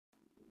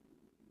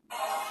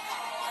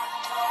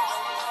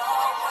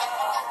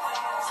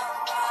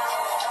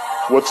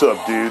What's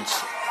up, dudes?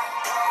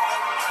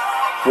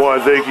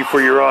 Want to thank you for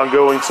your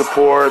ongoing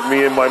support.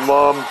 Me and my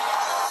mom,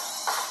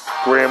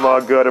 Grandma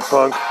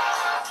Gutterpunk.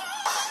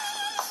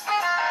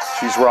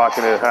 She's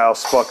rocking the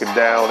house fucking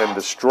down and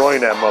destroying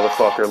that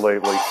motherfucker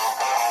lately.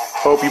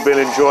 Hope you've been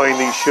enjoying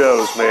these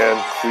shows,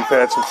 man. We've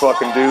had some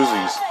fucking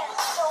doozies.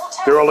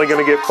 They're only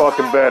gonna get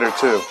fucking better,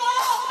 too.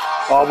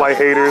 All my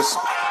haters,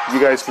 you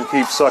guys can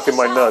keep sucking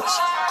my nuts.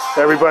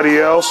 Everybody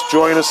else,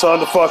 join us on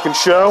the fucking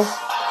show.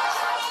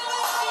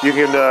 You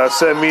can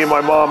send me and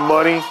my mom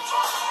money,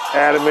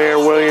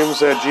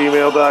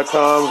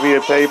 AdamAirWilliams@gmail.com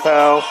via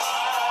PayPal.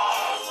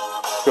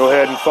 Go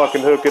ahead and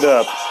fucking hook it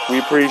up. We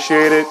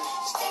appreciate it.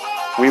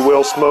 We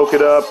will smoke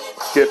it up,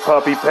 get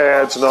puppy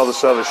pads and all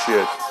this other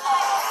shit.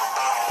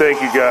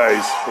 Thank you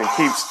guys, and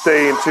keep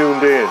staying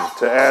tuned in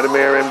to Adam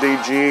Air MD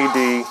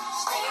GED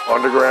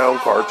Underground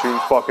Cartoon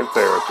fucking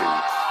Therapy.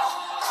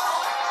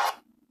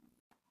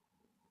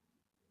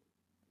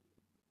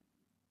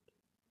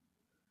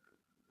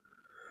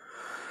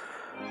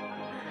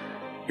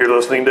 You're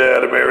listening to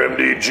Adam Air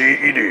MD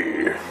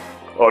GED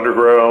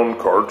Underground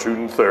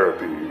Cartoon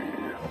Therapy.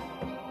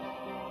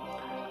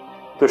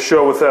 The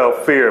show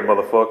without fear,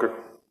 motherfucker.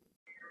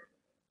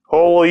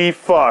 Holy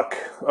fuck.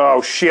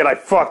 Oh shit, I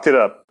fucked it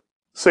up.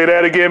 Say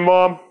that again,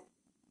 Mom.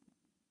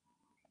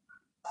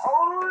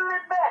 Holy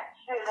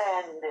shit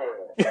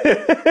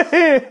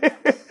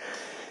ended.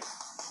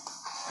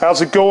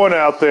 How's it going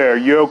out there?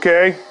 You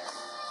okay?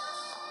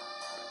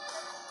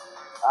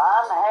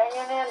 I'm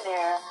hanging in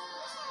there.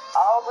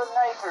 All the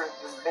neighbors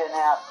have been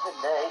out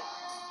today.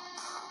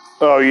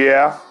 Oh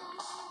yeah?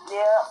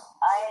 Yeah,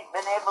 I ain't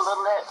been able to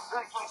let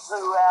Poochie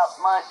Poo out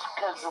much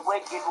because the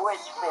Wicked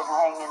Witch been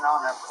hanging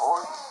on her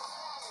porch.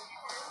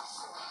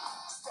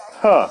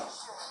 Huh.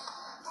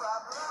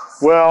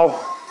 Well,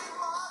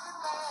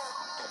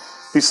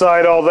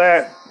 beside all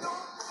that,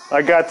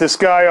 I got this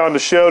guy on the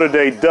show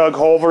today, Doug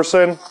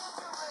Holverson.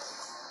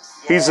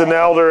 He's an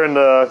elder in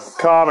the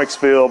comics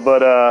field,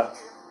 but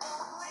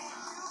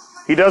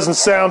he doesn't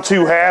sound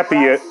too happy.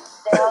 He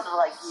sounds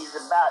like he's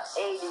about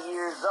 80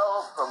 years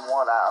old from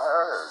what I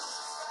heard.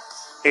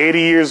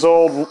 80 years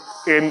old,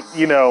 and,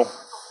 you know,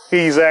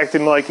 he's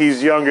acting like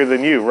he's younger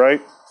than you,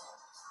 right?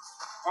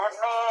 That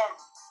man,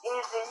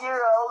 he's a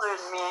year older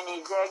than me, and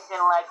he's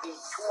acting like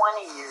he's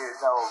 20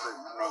 years older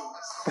than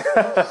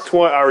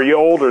me. Are you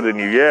older than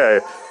you?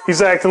 Yeah.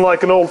 He's acting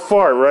like an old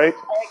fart, right?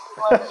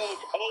 Acting like he's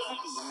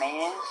 80,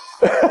 man.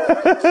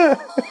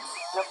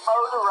 The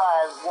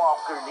motorized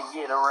walker to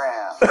get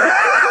around.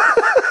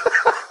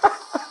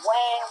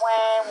 Wah,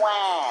 wah,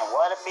 wah.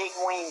 What a big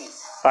weenie.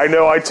 I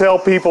know, I tell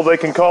people they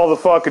can call the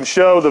fucking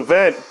show The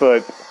Vent,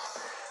 but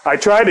I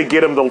try to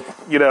get them to,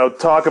 you know,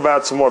 talk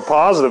about some more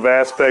positive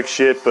aspect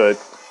shit, but...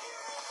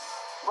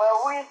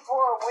 Well, we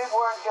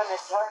weren't going to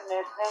turn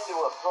this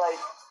into a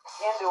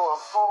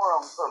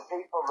forum for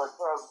people to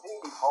throw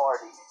pity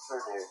parties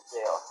for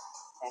themselves.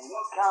 And he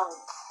comes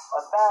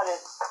about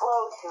as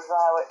close as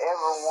I would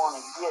ever want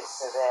to get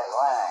to that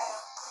line.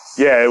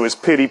 Yeah, it was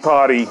Pity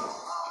Potty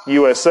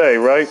USA,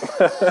 right?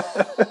 Yeah.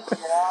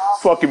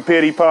 Fucking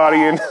pity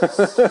pottying.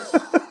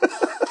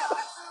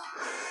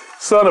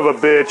 Son of a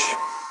bitch.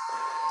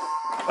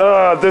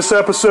 This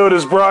episode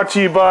is brought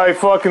to you by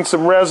fucking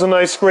some resin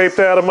I scraped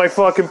out of my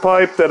fucking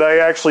pipe that I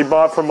actually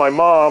bought from my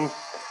mom.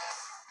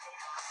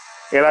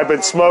 And I've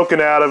been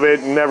smoking out of it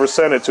and never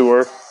sent it to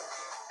her.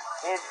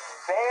 It's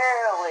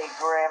barely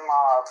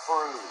grandma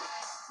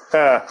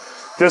approved.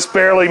 This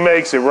barely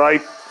makes it,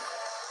 right?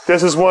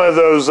 This is one of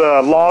those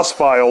Lost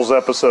Files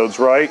episodes,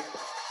 right?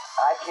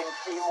 I can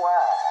see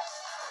why.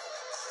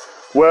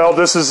 Well,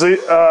 this is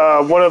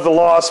one of the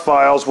Lost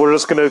Files. We're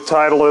just going to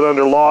title it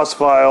under Lost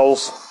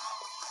Files,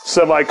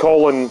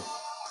 semicolon,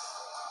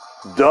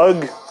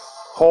 Doug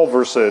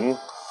Holverson.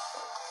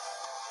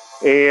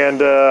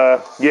 And,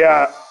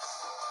 yeah,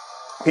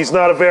 he's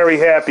not a very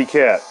happy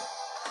cat.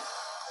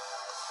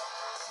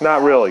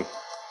 Not really.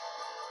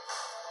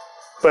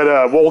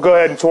 But we'll go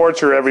ahead and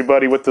torture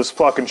everybody with this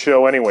fucking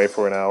show anyway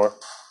for an hour.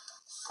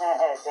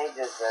 They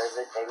deserve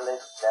it. They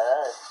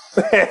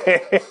listen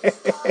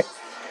to us.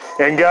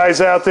 And guys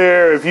out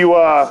there, if you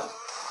want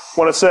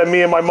to send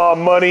me and my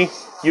mom money,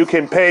 you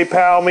can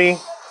PayPal me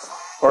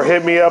or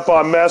hit me up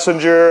on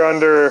Messenger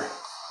under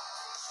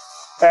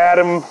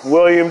Adam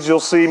Williams.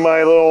 You'll see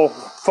my little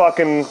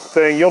fucking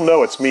thing. You'll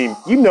know it's me.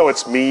 You know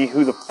it's me,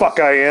 who the fuck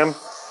I am.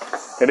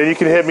 And then you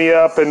can hit me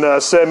up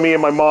and send me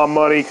and my mom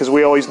money because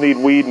we always need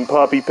weed and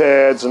puppy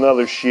pads and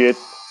other shit.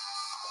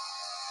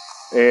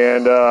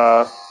 And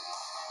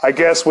I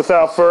guess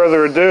without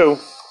further ado,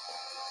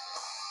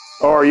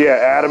 or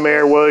yeah,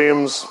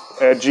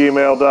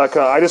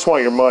 AdamAirWilliams@gmail.com. I just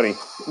want your money.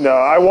 No,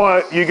 I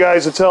want you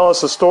guys to tell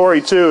us a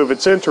story too if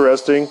it's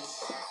interesting,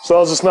 as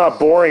long as it's not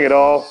boring at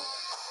all.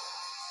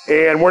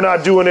 And we're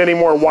not doing any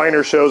more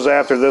whiner shows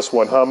after this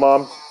one, huh,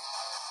 Mom?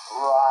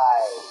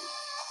 Right.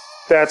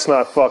 That's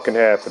not fucking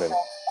happening.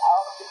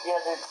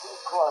 Altogether too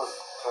close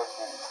for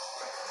me.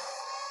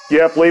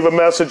 Yep, leave a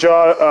message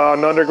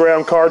on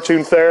Underground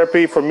Cartoon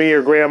Therapy from me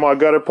or Grandma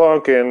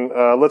Gutterpunk, and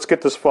let's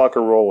get this fucker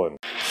rolling.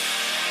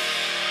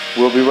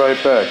 We'll be right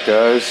back,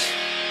 guys.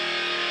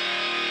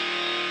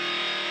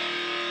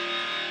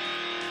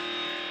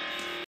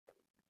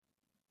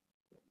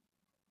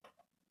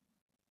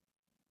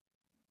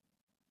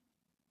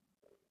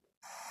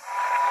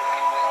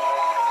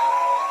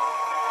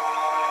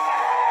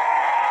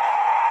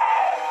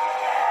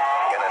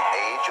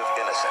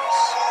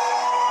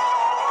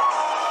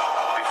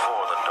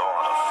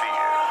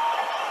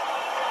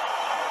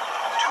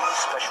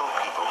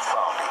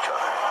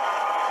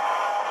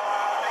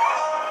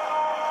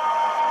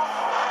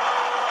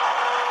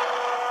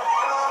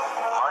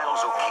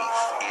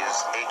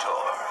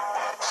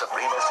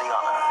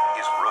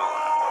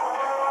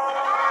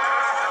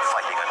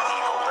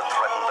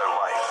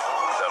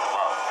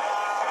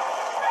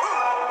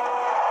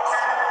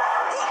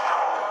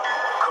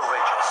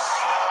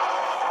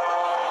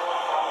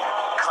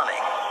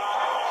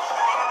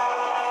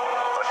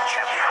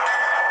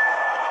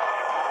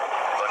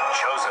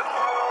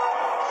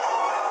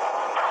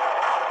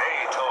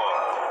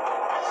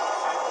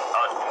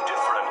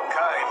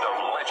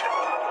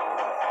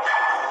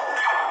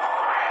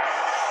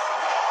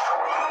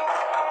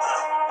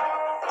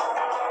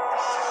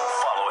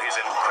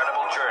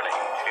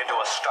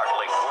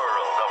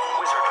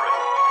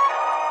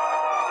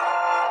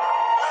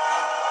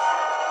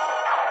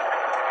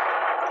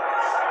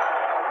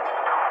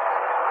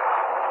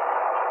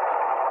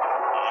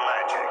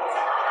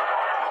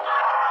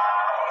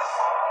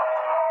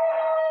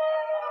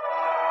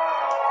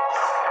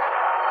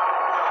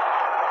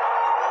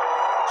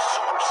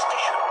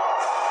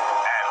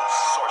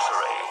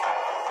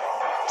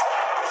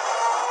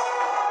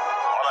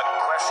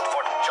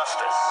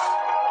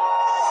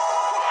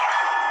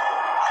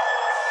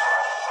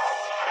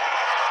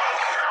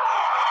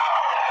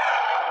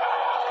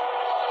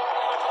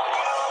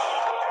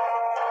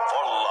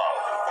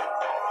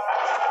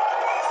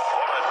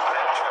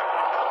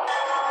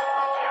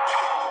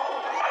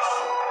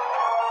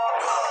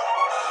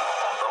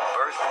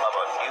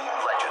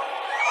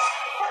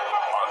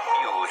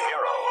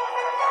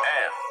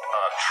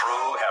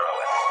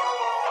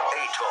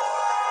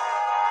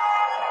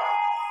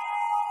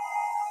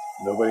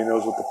 Nobody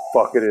knows what the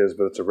fuck it is,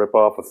 but it's a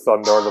ripoff of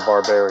Thundarr the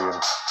Barbarian.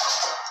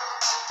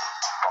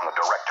 From the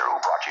director who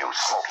brought you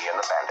Smokey and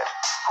the Bandit,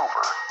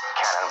 Hoover,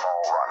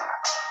 Cannonball Run,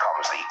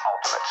 comes the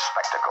ultimate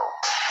spectacle.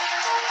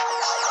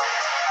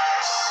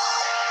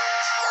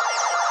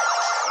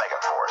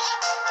 Megaforce,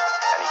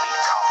 an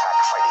elite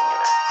compact fighting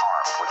unit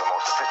armed with the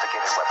most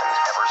sophisticated weapons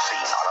ever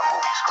seen on a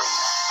movie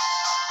screen.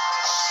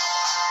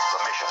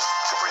 The mission,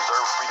 to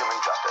preserve freedom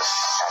and justice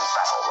and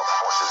battle the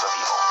forces of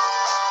evil.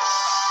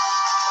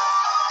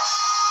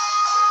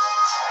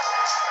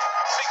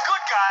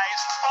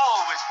 Guys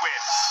always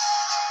win,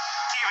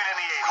 even in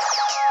the 80s.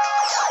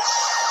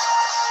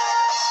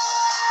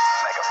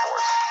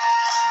 Megaforce.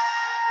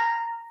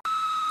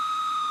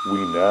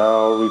 We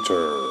now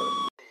return.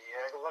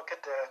 Yeah, look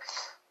at the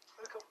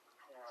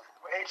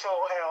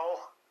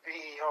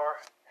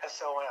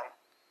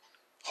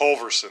Holverson.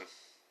 Holverson.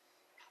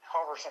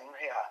 Holverson,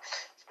 yeah.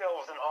 Spelled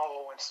with an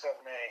O instead of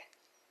an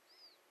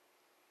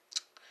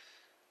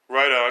A.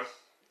 Right on.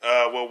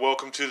 Well,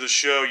 welcome to the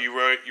show. You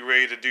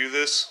ready to do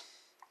this?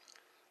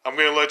 I'm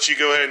going to let you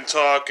go ahead and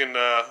talk, and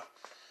I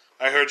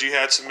heard you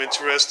had some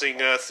interesting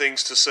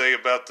things to say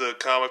about the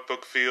comic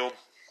book field,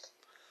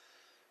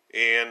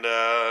 and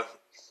I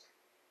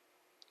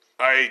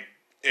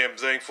am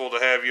thankful to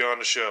have you on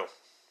the show.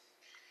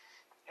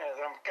 Yeah,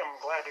 I'm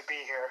glad to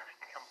be here.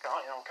 I'm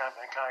kind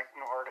of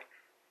ignored.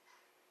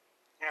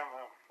 Yeah,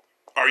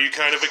 Are you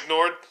kind of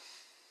ignored?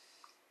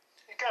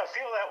 You kind of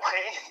feel that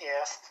way,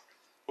 yes.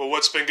 Well,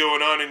 what's been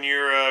going on in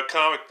your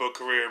comic book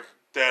career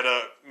that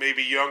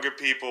maybe younger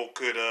people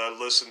could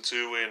listen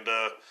to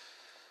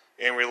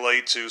and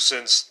relate to,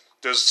 since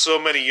there's so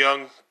many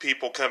young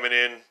people coming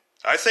in?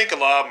 I think a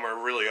lot of them are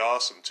really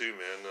awesome too,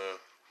 man.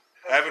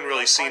 I haven't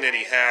really seen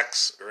any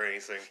hacks or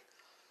anything.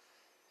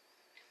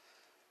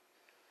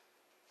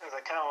 I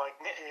kind of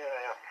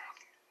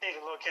need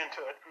to look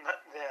into it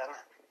then.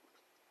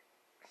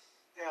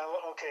 Yeah,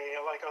 okay,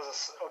 I'm kind of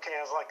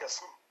like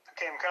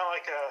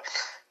a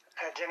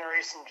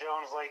Generation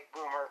Jones like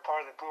boomer,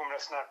 part of the boom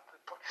that's not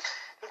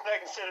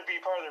considered to be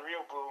part of the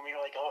real boom.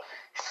 Like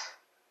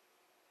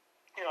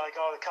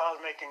all the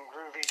cosmic and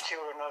groovy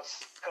children of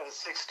the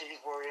 '60s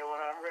were.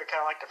 I'm really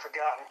kind of like the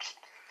forgotten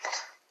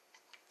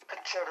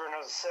children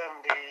of the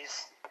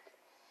 '70s.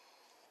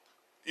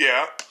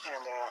 Yeah.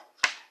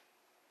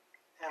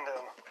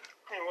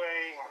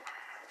 Anyway,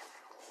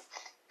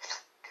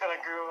 kind of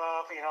grew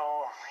up,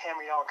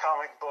 hand-me-down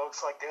comic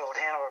books like the old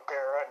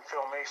Hanna-Barbera and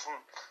Filmation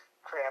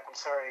crap on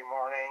Saturday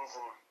mornings,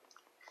 and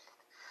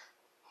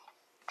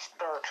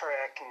Star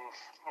Trek and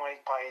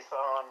Monty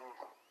Python,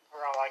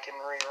 were all like in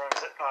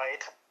reruns at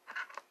night.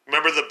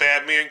 Remember the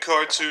Batman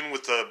cartoon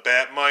with the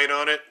Batmite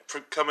on it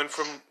coming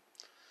from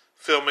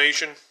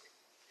Filmation?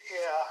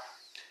 Yeah.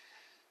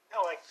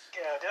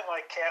 Didn't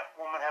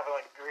Catwoman have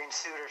a green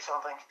suit or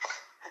something?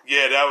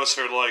 Yeah, that was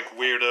her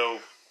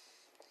weirdo.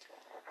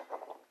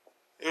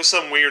 It was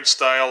some weird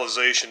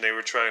stylization they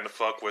were trying to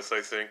fuck with,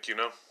 I think,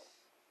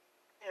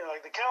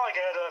 kind of like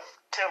had a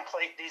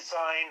template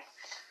design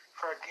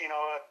for, a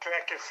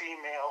attractive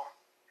female.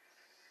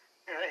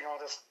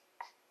 Just,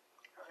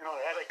 they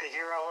had like the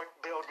hero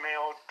build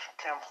male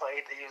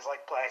template. They used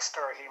like Black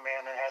Star,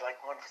 He-Man, and had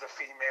like one for the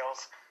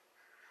females,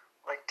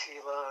 like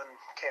Teela and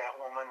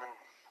Catwoman and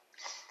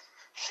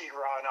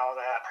She-Ra and all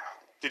that.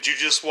 Did you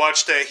just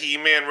watch that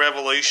He-Man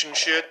Revelation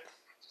shit?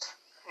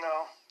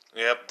 No.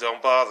 Yep,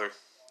 don't bother.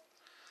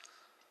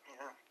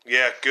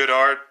 Yeah, good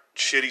art,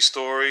 shitty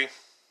story.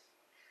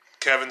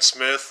 Kevin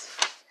Smith.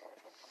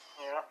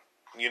 Yeah.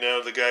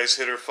 The guy's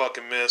hit or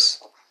fucking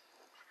miss.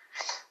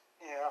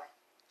 Yeah.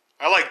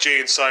 I like Jay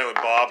and Silent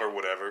Bob or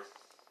whatever.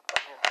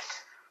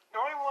 The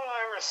only one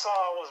I ever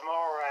saw was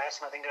Mallrats,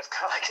 and I think that's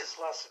kind of like his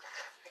lesser.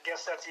 I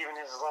guess that's even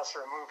his lesser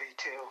movie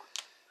too.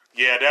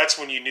 Yeah, that's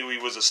when you knew he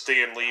was a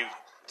Stan Lee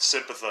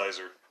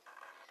sympathizer.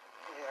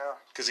 Yeah.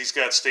 Because he's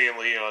got Stan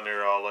Lee on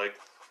there all like,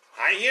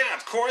 yeah,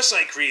 of course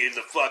I created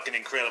the fucking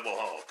Incredible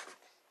Hulk.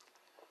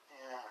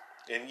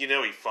 Yeah. And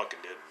he fucking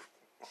didn't.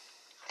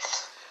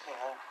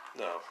 Yeah.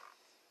 No.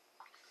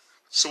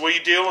 So what are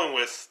you dealing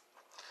with?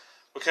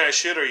 What kind of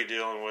shit are you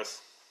dealing with?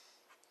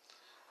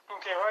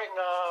 Okay, right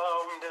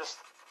now I'm just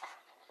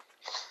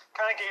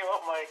kind of gave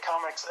up my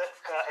comics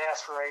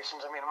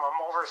aspirations. I mean,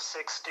 I'm over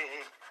 60.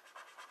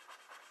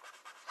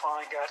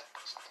 Finally got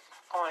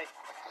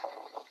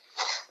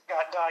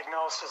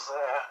diagnosed as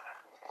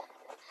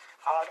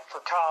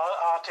for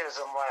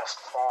autism last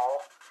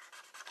fall.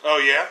 Oh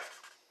yeah?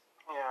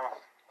 Yeah.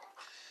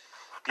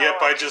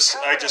 Yep, I just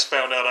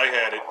found out I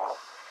had it.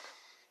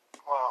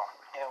 Wow.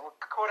 Yeah, it would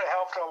have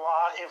helped a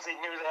lot if they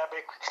knew that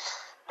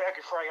back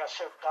before I got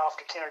shipped off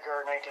to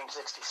kindergarten in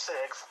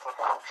 1966.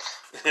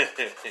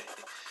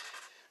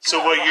 So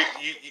what,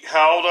 you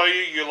how old are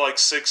you? You're like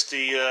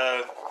 60, 61.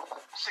 I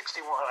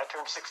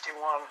turned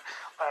 61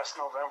 last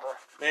November.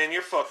 Man,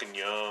 you're fucking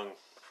young.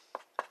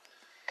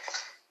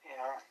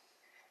 Yeah.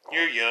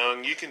 You're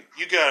young. You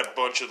got a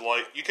bunch of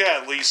you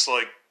got at least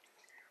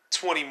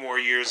 20 more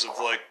years of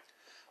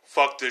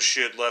fuck this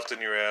shit left in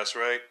your ass,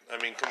 right? I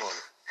mean, come on.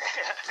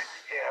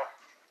 Yeah.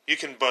 You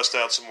can bust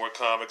out some more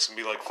comics and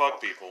be like, fuck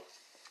people.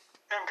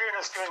 I'm doing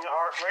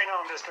art. Right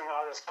now I'm just doing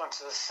all this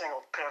bunch of single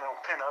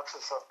pin-ups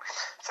of some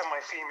of my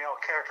female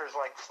characters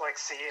like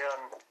Flexia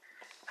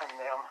and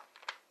them.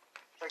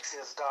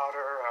 Flexia's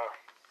daughter,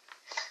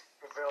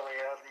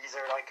 Revelia. These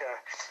are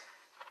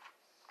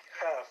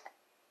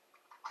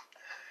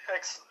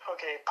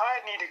okay, I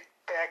need to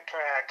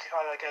backtrack.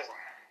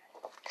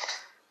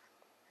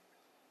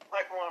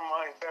 Like one of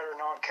my better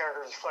known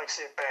characters,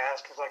 Flexia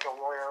Bast, was like a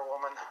warrior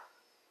woman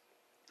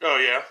Oh,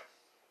 yeah?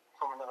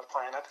 from another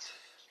planet.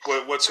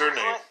 What's her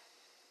name?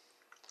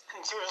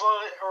 And she was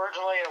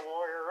originally a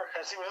warrior,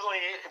 and she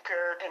originally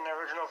appeared in the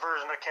original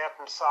version of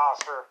Captain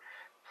Saucer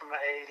from the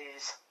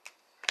 80s.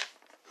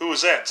 Who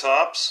was that,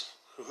 Tops?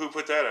 Who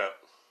put that up?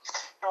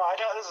 No,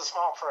 this is a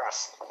small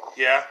press.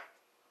 Yeah?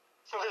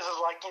 So this is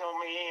like,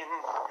 me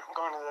and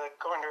going to a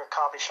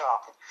coffee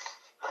shop.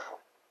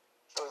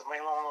 So it was my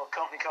own little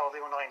company called the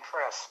 09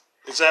 Press.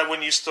 Is that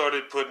when you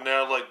started putting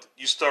out,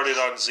 you started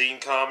on Zine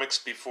Comics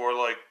before,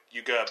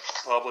 you got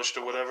published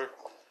or whatever?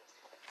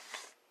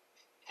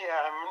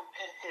 Yeah,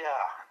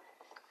 yeah.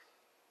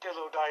 Did a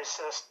little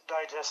digest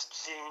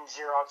zine,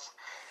 Xerox,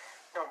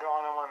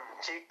 drawing them on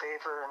cheap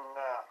paper and,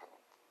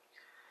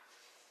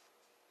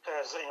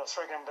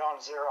 striking them down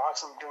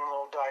Xerox and doing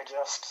little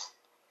digests.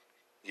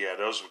 Yeah,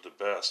 those were the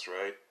best,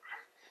 right?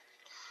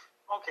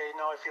 Okay,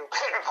 now I feel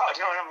better about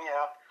doing them,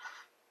 yeah.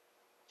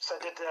 So I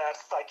did that,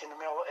 in the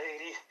middle of the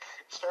 80s.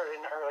 Started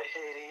in the early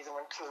 80s and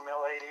went through the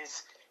middle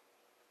 80s.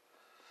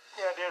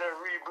 Yeah, I did a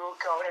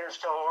reboot called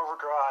Interstellar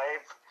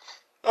Overdrive.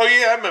 Oh,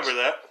 yeah, I remember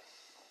that.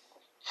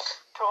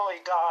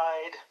 Totally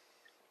died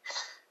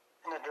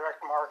in the direct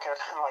market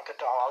like a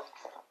dog.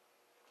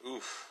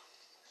 Oof.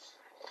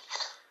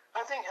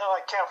 I think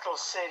Capital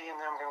City and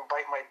them can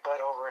bite my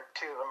butt over it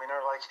too. I mean,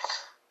 they're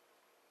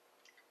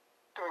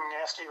doing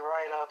nasty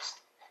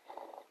write-ups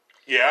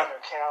Yeah? in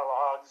their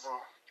catalogs and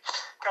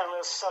kind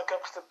of suck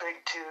up to the big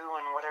two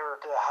and whatever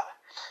the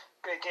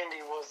big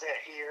indie was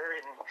that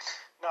year and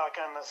knock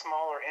on the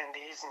smaller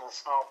indies and the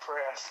small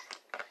press.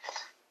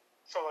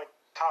 So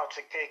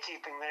toxic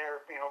gatekeeping there,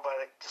 by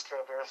the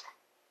distributors.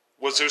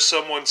 Was there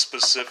someone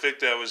specific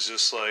that was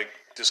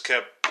just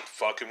kept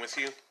fucking with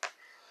you?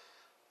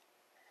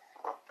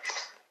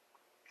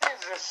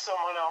 Is this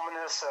someone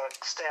ominous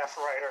staff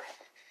writer?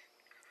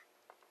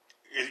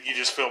 You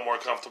just feel more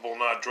comfortable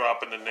not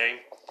dropping the name?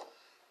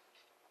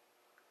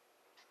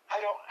 I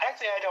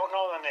don't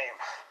know the name.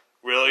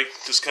 Really?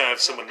 Just kind of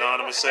some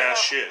anonymous ass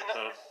shit,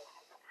 huh?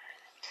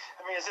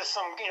 I mean, is this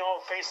some,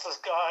 faceless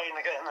guy in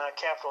the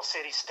Capital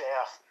City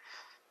staff?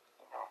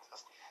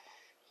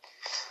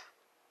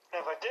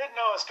 If I did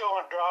know, I still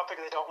wouldn't drop it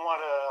because they don't want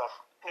a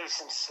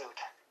nuisance suit.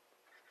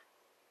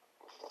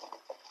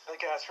 The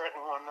guy's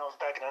written one of those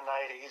back in the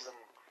 90s. And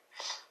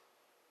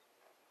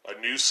A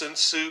nuisance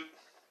suit?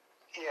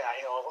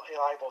 yeah, a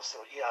libel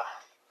suit, yeah.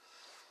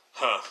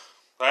 Huh.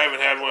 I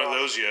haven't had one of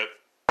those yet.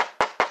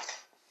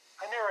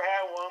 I never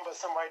had one, but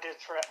somebody did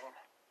threaten.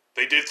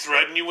 They did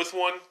threaten you with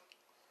one?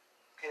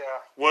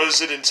 Yeah. What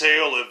does it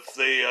entail if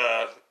they,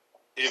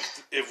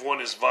 if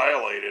one is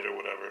violated or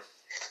whatever?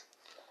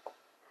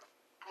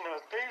 You know,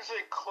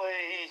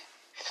 basically,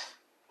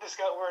 this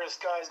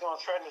guy's going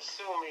to threaten to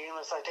sue me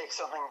unless I take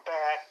something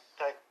back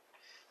that I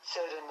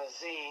said in the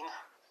zine.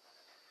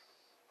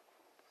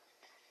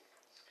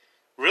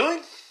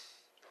 Really?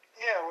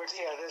 Yeah,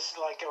 this is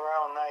like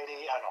around 90,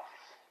 I don't know.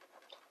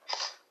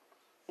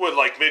 What,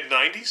 like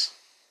mid-90s?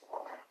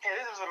 Yeah,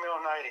 this was the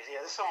middle 90s.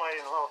 Yeah, this is somebody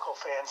in the local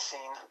fan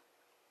scene.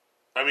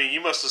 I mean,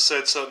 you must have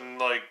said something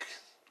like,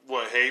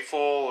 what, hateful,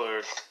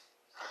 or...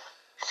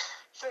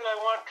 Said I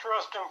want to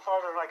trust him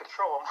farther than I could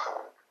throw him.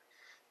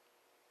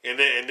 And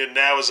then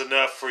that was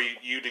enough for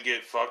you to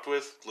get fucked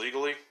with,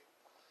 legally?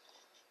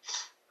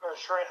 Or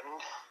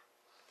threatened.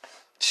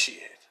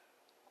 Shit.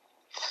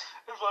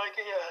 It was like,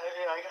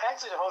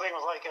 actually the whole thing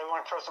was like, I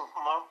want to trust him,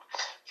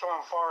 throw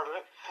him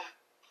farther.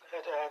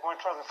 I want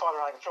to trust him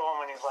farther than I could throw him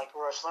when he was like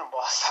Rush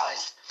Limbaugh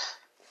size.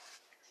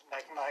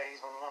 Like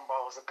 90s when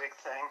Limbaugh was a big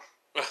thing.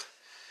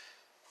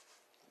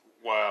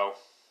 Wow.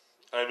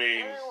 I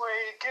mean... Anyway,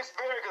 it gets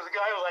better because the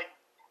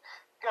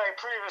guy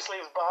previously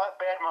was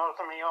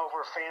bad-mouthing me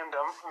over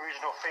fandom,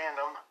 original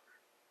fandom.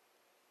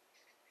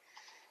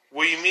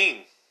 What do you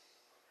mean?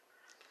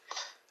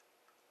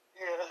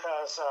 Yeah,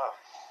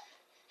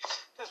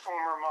 just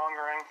rumor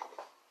mongering.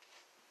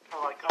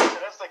 Like I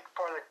said, that's like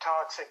part of the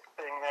toxic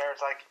thing there.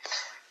 It's like,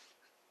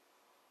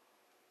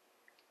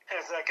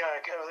 there's that guy,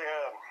 a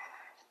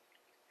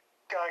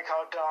guy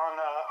called Don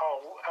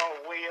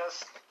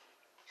Alweas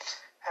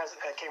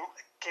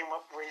came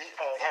up with,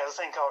 has a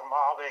thing called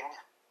mobbing.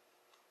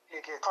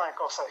 He's a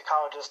clinical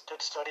psychologist,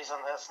 did studies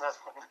on this, and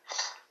that's when,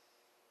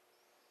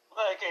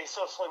 like a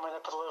socially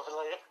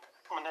manipulatively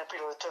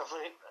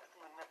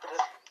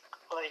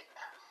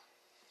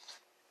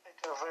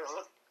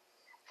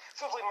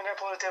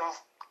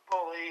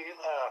bully,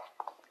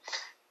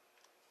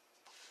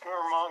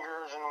 rumor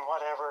mongers and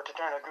whatever to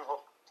turn a group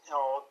of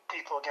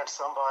people against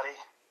somebody.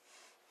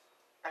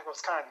 It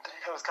was kind of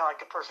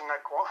like a person that.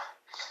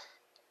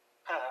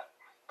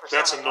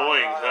 That's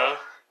annoying, huh?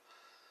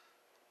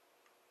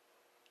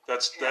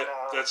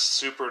 That's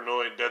super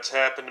annoying. That's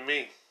happened to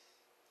me.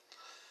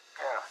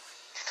 Yeah.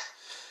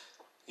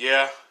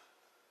 Yeah.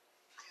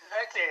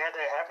 Actually, it had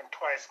to happen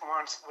twice.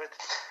 Once with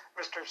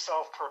Mr.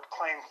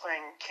 Self-Proclaimed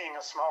King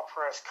of Small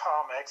Press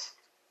Comics,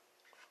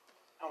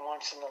 and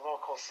once in the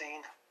local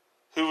scene.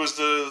 Who was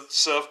the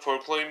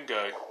self-proclaimed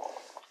guy?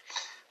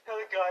 The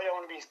other guy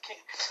owned these.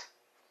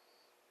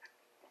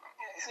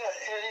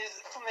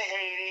 He's from the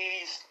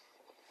 80s.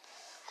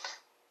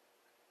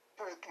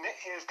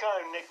 He was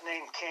kind of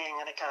nicknamed King,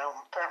 and it kind of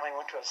apparently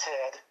went to his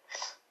head.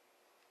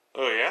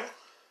 Oh, yeah?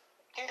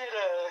 He did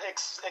a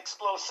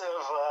explosive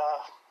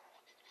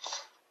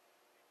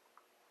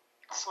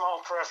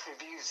small press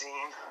review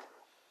zine.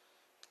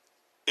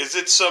 Is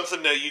it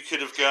something that you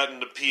could have gotten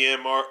the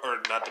PMR,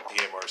 or not the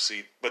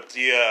PMRC, but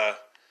the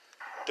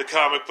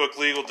Comic Book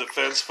Legal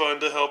Defense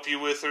Fund to help you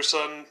with or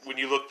something when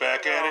you look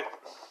back at it?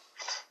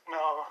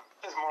 No,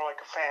 it's more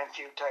like a fan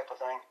feud type of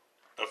thing.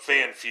 A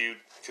fan feud?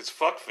 Because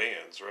fuck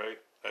fans, right?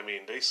 I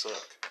mean, they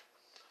suck.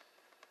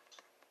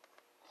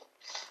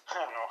 I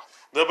don't know.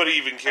 Nobody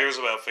even cares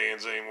about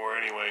fans anymore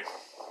anyway.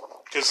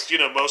 Because,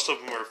 most of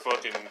them are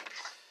fucking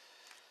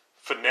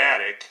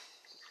fanatic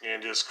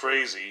and just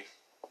crazy.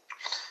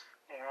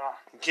 Yeah.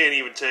 You can't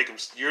even take them.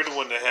 You're the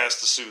one that has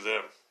to sue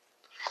them.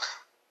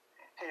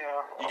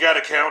 Yeah. You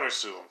gotta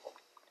counter-sue them.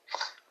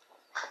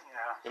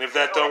 Yeah. And if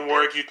that don't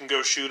work, you can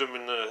go shoot him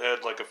in the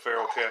head like a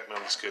feral cat. No,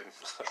 I'm just kidding.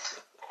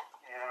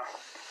 Yeah.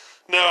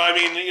 No, I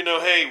mean,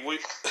 hey, we...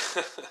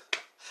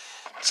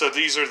 So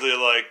these are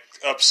the,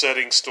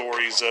 upsetting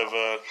stories of,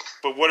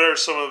 but what are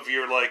some of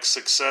your,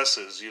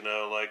 successes,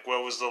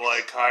 what was the,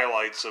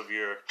 highlights of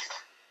your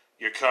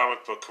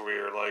comic book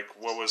career?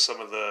 What was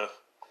some of the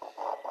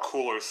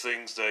cooler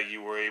things that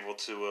you were able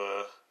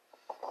to,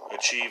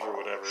 achieve or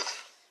whatever,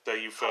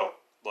 that you felt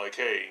like,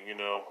 hey,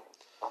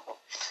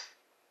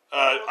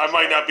 I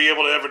might not be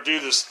able to ever do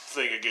this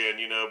thing again,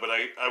 but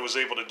I was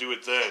able to do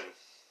it then.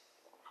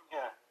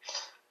 Yeah.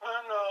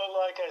 No,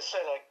 like I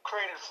said, I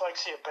created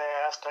Flexia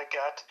Bast. I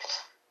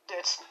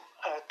did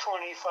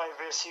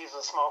 25 issues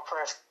of a small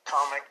press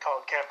comic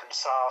called Captain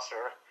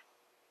Saucer.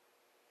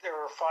 There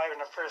were 5 in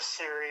the first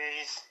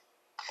series.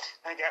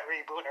 I got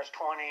rebooted, there's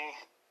 20.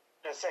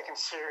 The second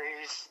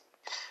series.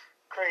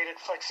 Created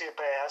Flexia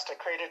Bast. I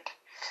created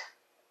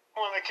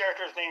one of the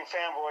characters named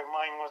Fanboy.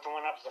 Mine was the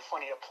one that was the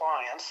funny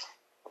appliance.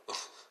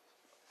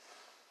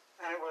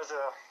 And it was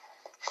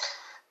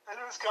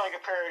kind of like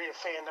a parody of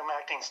fandom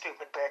acting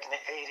stupid back in the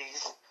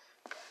 80s.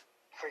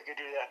 If we could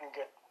do that in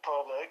good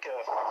public.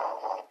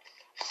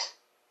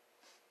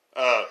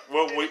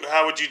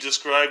 How would you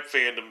describe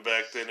fandom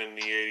back then in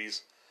the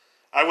 80s?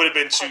 I would have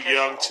been too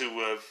young to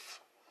have...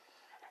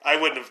 I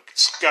wouldn't have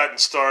gotten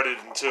started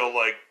until,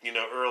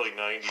 early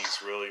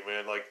 90s, really,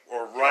 man.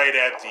 Or right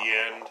at the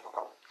end,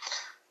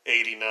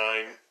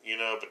 89,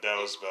 but that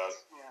was about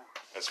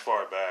as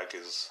far back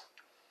as...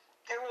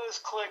 It was this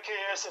clique here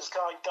is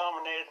kind of like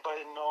dominated by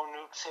the no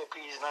nukes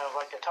hippies, and I was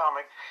like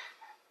Atomic.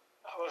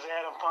 I was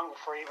Adam Punk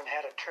before he even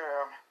had a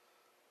term,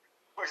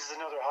 which is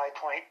another high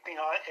point.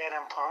 You know,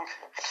 Adam Punk.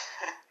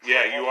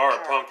 Yeah, you are a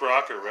punk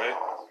rocker, right?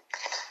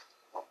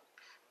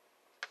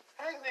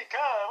 I'm kind of like,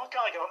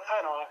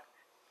 I don't know.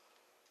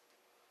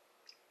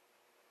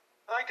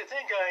 I like to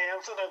think I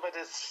am, sometimes I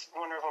just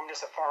wonder if I'm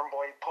just a farm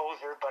boy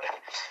poser, but...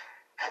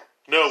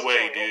 No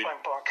way, dude. I'm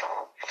punk.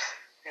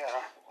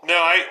 Yeah. No,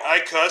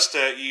 I cussed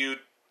at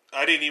you.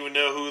 I didn't even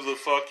know who the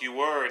fuck you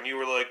were, and you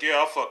were like, yeah,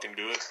 I'll fucking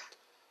do it.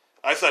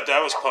 I thought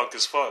that was punk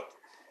as fuck.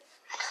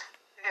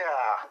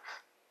 Yeah.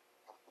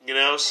 You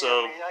know,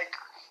 so...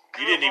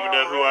 You didn't even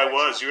know who I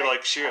was. You were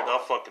like, shit, I'll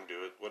fucking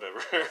do it.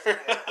 Whatever. Yeah.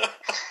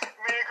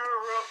 I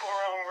grew up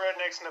around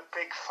rednecks and a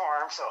big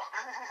farm, so...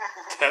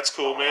 That's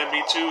cool, man.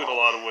 Me too, in a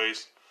lot of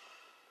ways.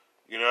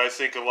 You know, I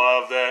think a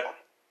lot of that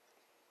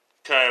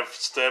kind of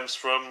stems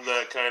from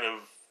that kind of,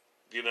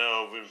 you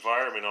know,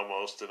 environment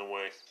almost, in a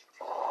way.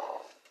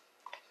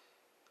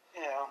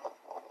 Yeah.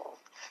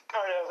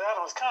 That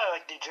was kind of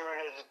like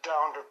degenerated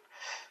down to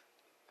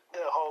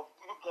the whole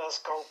let's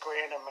go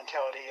Brandon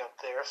mentality up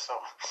there, so...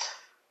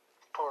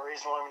 For a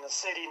reason why I'm in the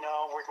city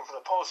now, working for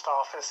the post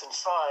office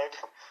inside.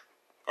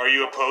 Are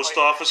you a post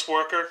office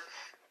worker?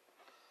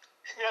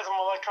 Yes, I'm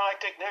an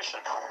electronic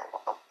technician.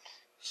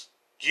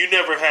 You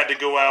never had to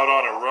go out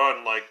on a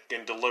run, like,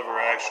 and deliver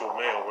actual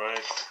mail,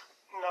 right?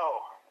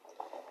 No.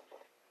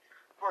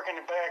 Work in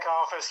the back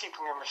office,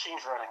 keeping their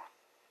machines running.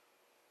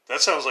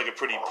 That sounds like a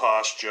pretty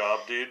posh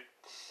job, dude.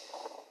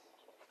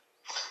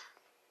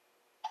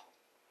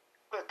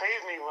 It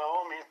pays me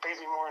well. I mean, it pays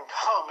me more in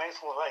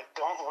comics. Well, why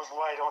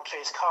I don't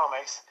chase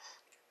comics.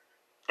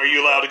 Are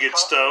you allowed to get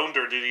stoned,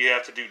 or did you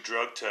have to do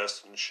drug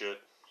tests and shit?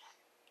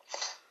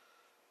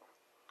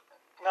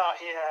 Not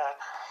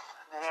yet.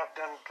 I have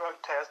done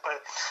drug tests,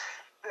 but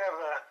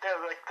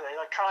they're like the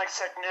electronics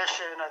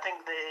technician. I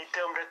think they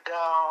dumbed it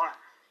down.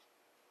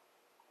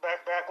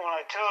 Back when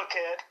I took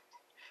it,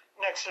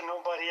 next to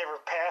nobody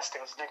ever passed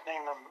it. It was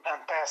nicknamed the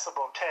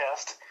Unpassable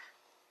Test.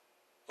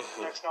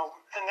 Next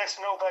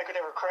to nobody could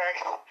ever crack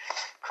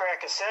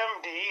a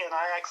 70, and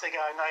I actually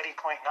got a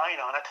 90.9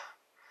 on it.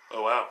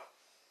 Oh, wow.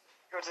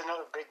 It was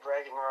another big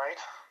bragging right.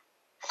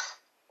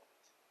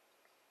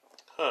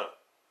 Huh.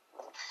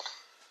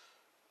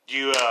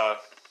 You,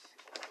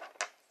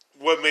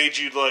 what made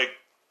you, like,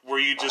 were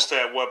you just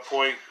at what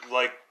point,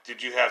 like,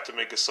 did you have to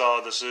make a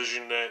solid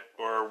decision that,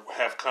 or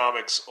have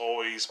comics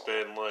always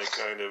been, like,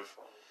 kind of,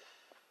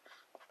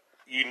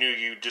 you knew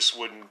you just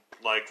wouldn't,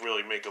 like,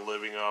 really make a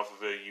living off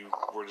of it, you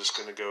were just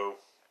gonna go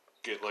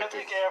get, like, I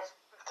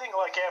think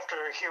like after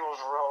Heroes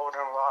Road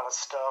and a lot of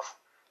stuff,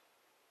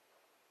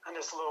 and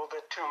just a little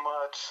bit too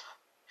much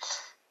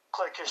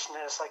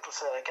cliquishness, like I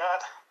said,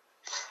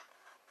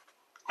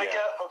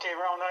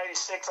 around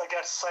 96, I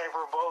got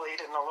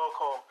cyberbullied in the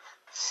local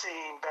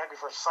scene back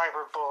before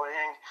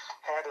cyberbullying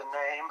had a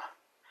name.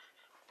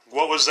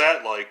 What was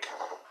that like?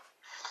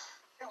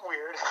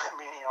 Weird.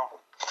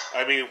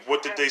 I mean,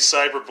 what did they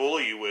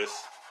cyberbully you with?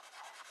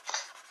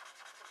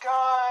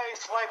 Guy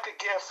swiped a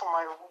GIF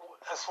from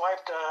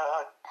swiped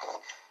a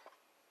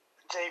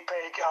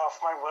JPEG off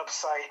my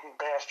website and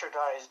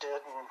bastardized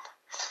it and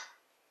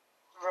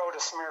wrote a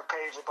smear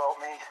page about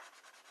me.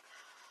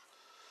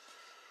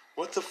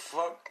 What the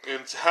fuck?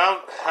 And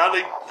how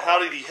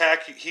did he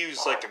hack you? He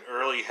was like an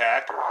early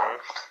hacker, huh?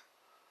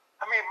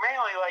 I mean,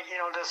 mainly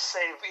just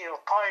save,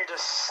 probably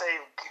just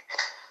saved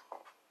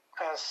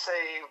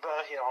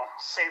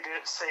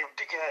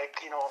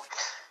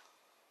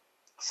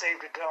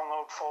to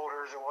download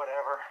folders or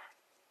whatever.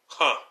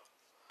 Huh.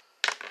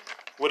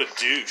 What a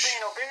douche.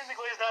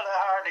 Basically it's not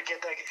that hard to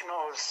get that,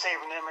 save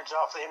an image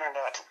off the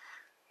internet.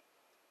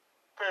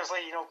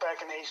 Especially,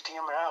 back in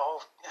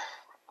HTML,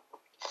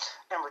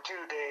 number 2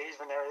 days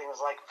when everything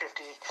was like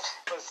 36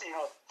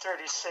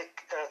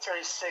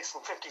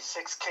 and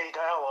 56K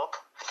dial-up.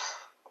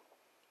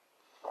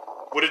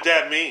 What did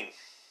that mean?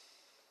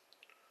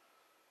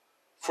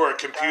 For a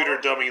computer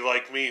dummy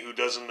like me who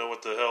doesn't know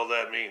what the hell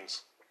that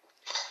means.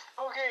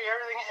 Okay,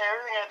 everything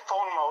had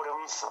phone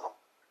modems.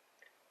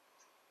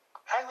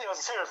 Actually, it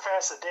was considered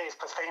fast as days,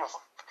 but it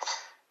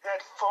had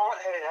phone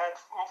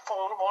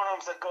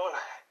modems that go.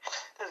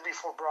 This is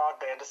before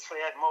broadband. They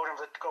had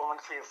modems that go in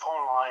through your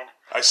phone line.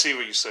 I see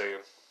what you're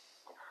saying.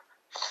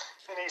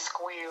 And they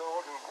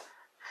squealed and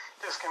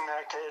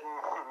disconnected. And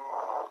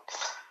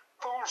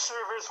phone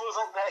service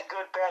wasn't that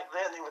good back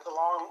then with the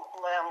long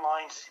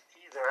landlines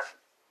either.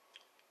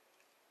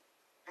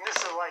 And this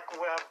is like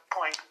Web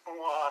 0.1,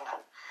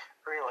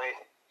 really.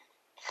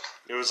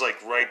 It was like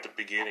right at the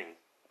beginning.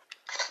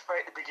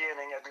 Right at the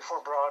beginning,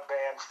 before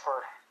broadband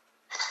for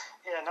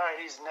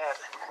 90s net.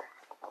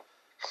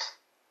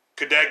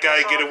 Could that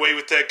guy get away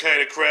with that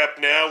kind of crap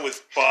now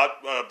with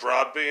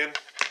broadband?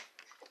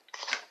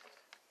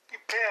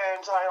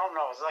 Depends. I don't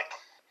know. It's like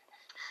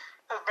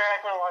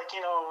back when,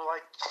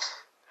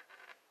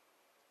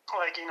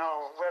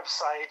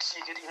 websites.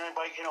 You could, if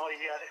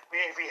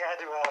you had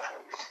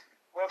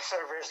web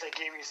servers, they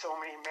gave you so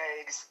many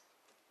megs.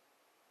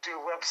 do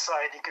a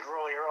website. You could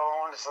roll your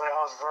own. So I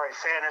was very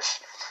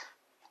fanish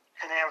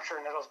and amateur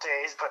in those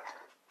days, but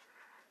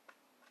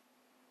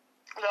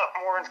a lot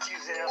more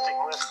enthusiastic,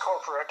 less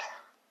corporate.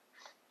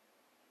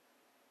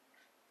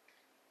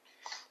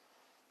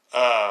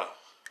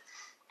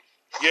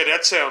 Yeah,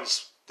 that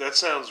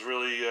sounds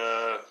really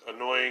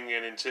annoying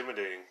and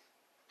intimidating.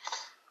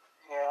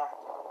 Yeah.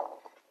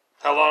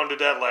 How long did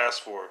that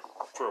last for?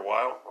 For a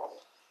while?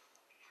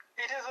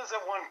 He did this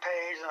at one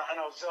page, and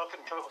it was up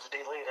until it was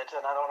deleted,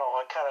 and I don't know,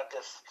 I kind of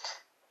just...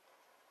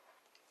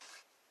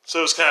 So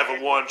it was kind of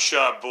a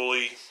one-shot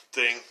bully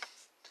thing.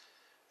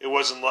 It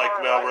wasn't like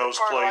Melrose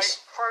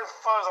Place. As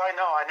far as I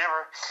know, I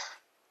never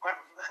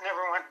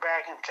went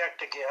back and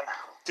checked again.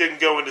 Didn't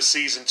go into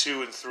season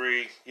 2 and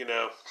 3, you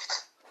know.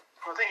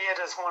 I think he had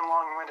this one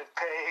long-winded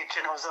page,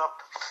 and it was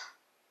up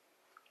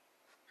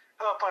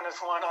on this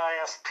one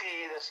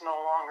ISP that's no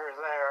longer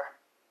there.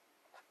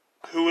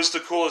 Who was the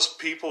coolest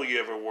people you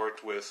ever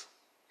worked with?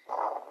 I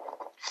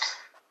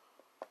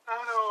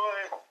don't know,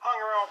 I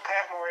hung around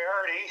Pat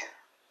Moriarty.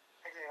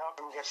 I think they helped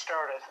him get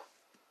started.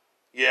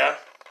 Yeah?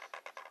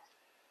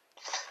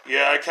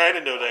 Yeah, I kind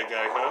of know that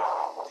guy, huh?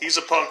 He's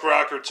a punk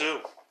rocker,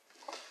 too.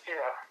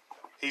 Yeah.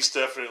 He's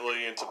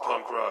definitely into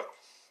punk rock.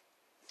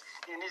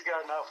 And he's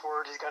got enough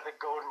words. He's got the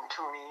golden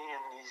toonie,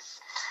 and he's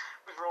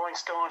with Rolling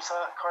Stones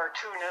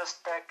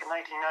cartoonist back in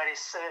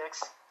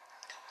 1996.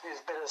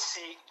 He's been a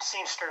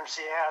seamster in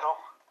Seattle.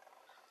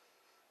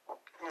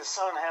 And his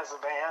son has a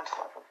band.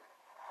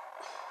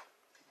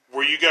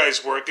 Were you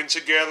guys working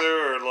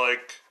together, or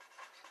like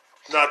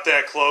not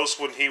that close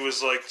when he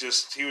was like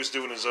he was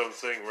doing his own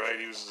thing, right?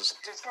 He was just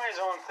doing his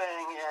own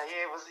thing. Yeah,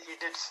 he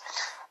did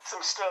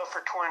some stuff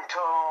for Twin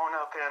Tone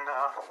up in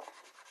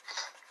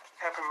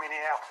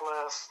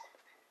Minneapolis,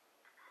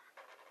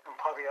 and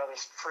probably other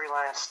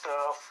freelance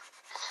stuff.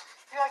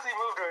 He actually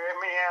moved to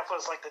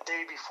Minneapolis like the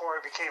day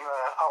before it became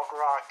the alt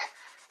rock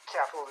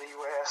capital of the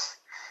U.S.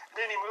 And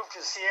then he moved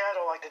to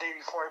Seattle like the day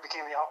before it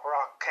became the alt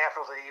rock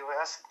capital of the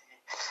U.S.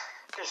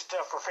 He did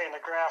stuff for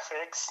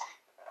Fantagraphics,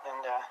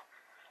 and I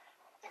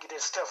think he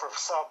did stuff for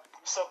Sub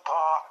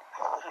Pop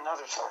and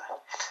other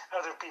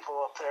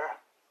people up there.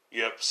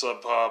 Yep,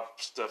 Sub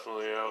Pop's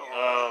definitely out.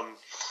 Yeah.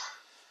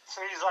 So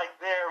he's like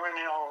there when,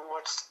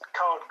 what's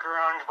called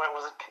grunge, but it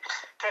wasn't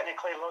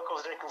technically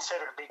locals didn't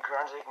consider it to be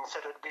grunge. They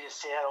considered it to be a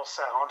Seattle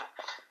sound.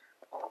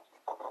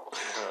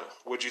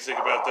 What'd you think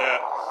about that?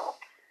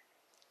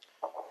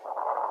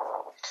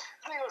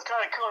 I think it was kind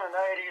of cool in the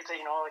 90s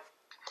that, like,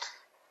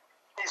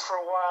 at least for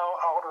a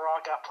while, alt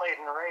rock got played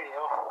in the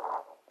radio.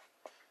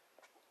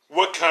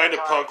 What kind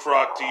of punk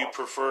rock do you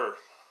prefer?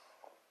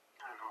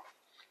 I don't know.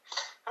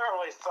 I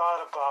haven't really thought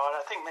about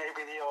it. I think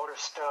maybe the older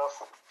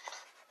stuff.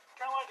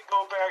 I like to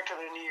go back to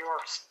the New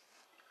York.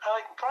 I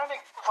like trying to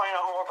find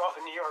out more about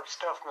the New York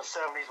stuff in the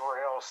 70s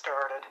where it all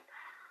started.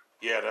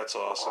 Yeah, that's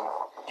awesome.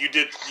 You've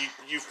been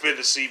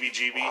to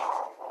CBGB?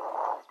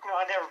 No,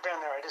 I've never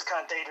been there. I just kind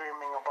of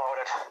daydreaming about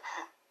it.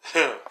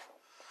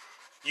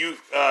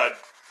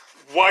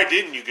 Why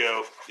didn't you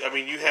go? I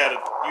mean, you had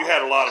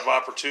a lot of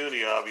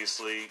opportunity,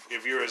 obviously,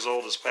 if you're as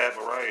old as Pat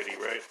Moriarty,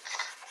 right?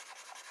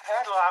 I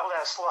had a lot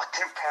less luck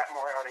than Pat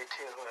Moriarty,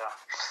 too.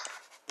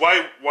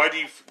 Why do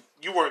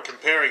you weren't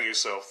comparing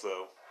yourself,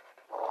 though?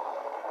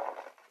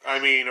 I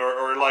mean,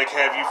 or like,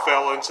 have you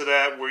fell into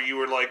that where you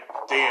were like,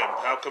 damn,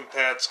 how come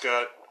Pat's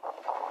got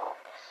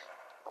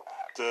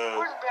it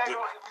was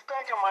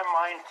back in my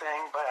mind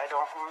thing, but I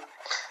don't.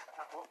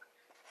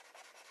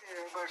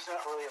 But it's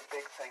not really a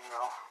big thing,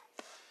 though.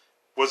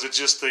 Was it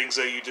just things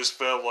that you just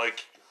felt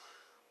like,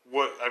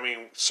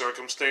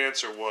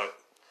 circumstance or what?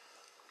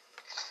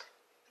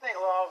 I think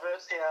a lot of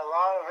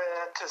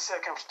it to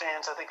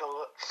circumstance. I think a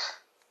little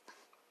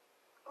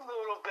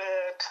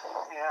bit,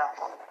 yeah.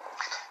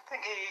 I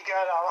think he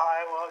got out of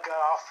Iowa,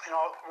 got off,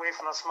 away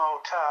from a small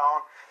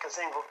town, because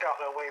things worked out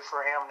that way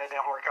for him, and it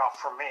didn't work out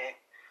for me.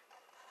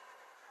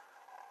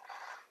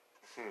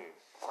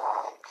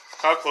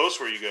 How close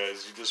were you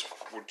guys? You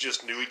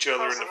just knew each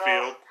other in the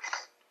field?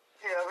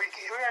 Yeah, we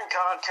were in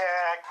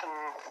contact,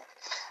 and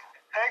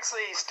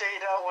actually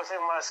stayed out with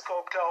him when I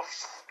scoped out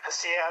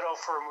Seattle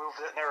for a move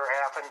that never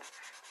happened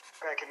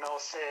back in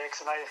 06.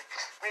 And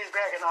when he's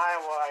back in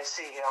Iowa, I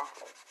see him.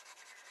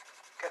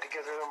 Got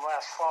together with him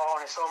last fall,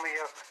 and he showed me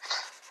a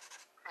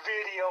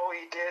video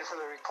he did for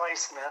the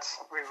Replacements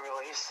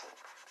re-release.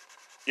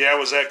 Yeah,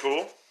 was that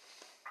cool?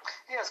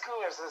 Yeah, it's cool.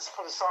 It's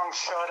for the song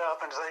Shut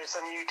Up, and it's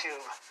on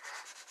YouTube.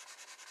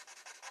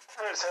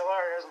 And it's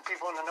hilarious, and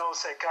people in the know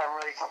say kind of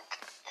really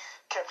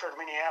captured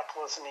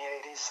Minneapolis in the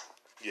 80s.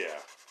 Yeah.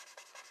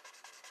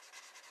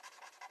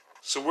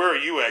 So where are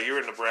you at? You're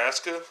in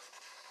Nebraska?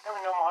 I'm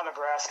in Omaha,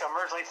 Nebraska. I'm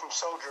originally from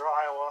Soldier,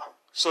 Iowa.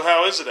 So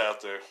how is it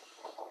out there?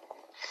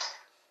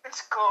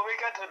 It's cool. We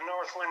got the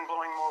north wind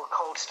blowing more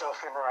cold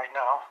stuff in right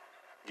now.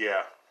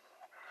 Yeah.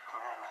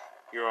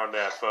 You're on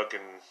that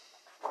fucking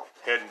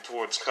heading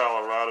towards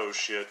Colorado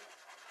shit.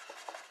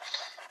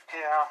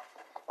 Yeah.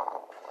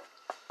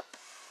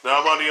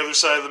 Now I'm on the other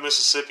side of the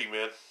Mississippi,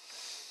 man.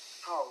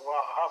 Oh,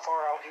 wow. How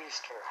far out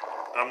east?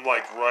 I'm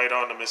like right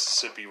on the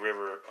Mississippi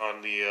River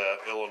on the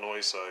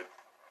Illinois side.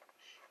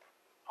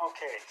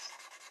 Okay.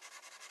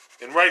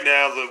 And right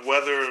now the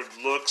weather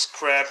looks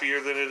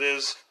crappier than it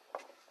is.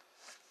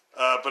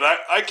 But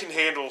I can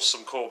handle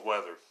some cold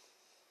weather.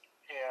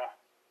 Yeah.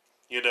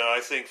 You know, I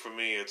think for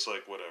me it's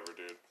like whatever,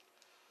 dude.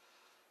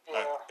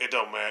 Yeah. It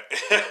don't matter.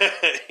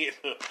 You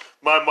know,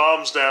 my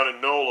mom's down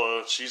in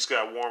NOLA. She's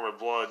got warmer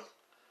blood.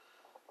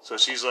 So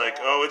she's like,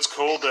 oh, it's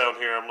cold down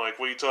here. I'm like,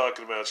 what are you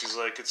talking about? She's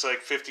like, it's like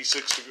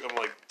 56 degrees. I'm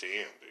like, damn,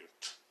 dude.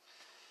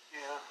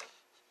 Yeah.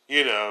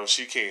 You know,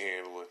 she can't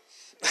handle it.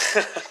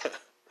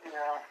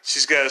 Yeah.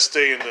 She's got to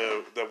stay in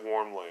the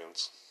warm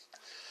lands.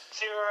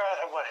 So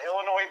you're at, what,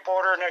 Illinois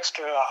border next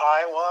to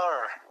Iowa,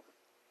 or?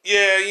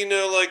 Yeah, you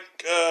know, like,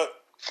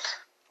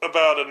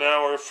 about an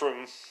hour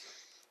from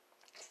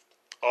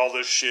all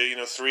this shit. You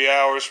know, 3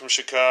 hours from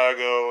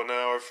Chicago, an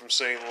hour from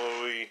St.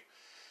 Louis,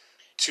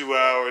 2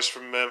 hours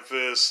from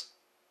Memphis,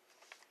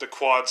 the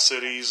Quad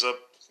Cities up,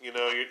 you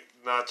know, you're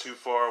not too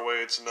far away.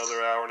 It's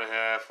another hour and a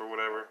half or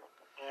whatever.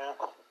 Yeah.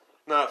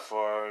 Not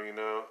far, you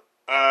know.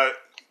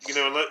 You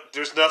know,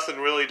 there's nothing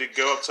really to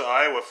go up to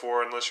Iowa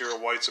for unless you're a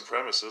white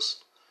supremacist.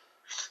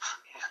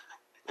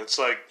 It's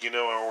like, you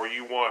know, or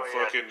you want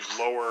fucking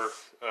lower,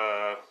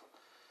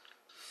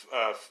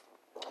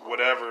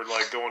 whatever,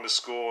 like going to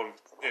school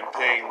and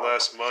paying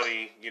less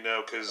money, you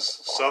know,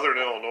 because Southern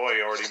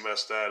Illinois already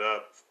messed that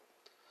up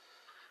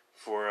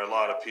for a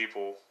lot of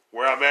people.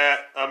 Where I'm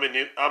at, I'm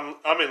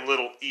in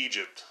Little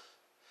Egypt,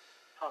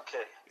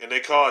 Okay. and they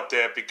call it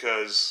that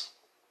because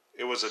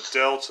it was a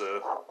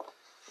delta.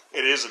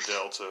 It is a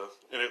delta,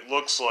 and it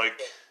looks like,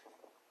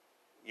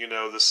 you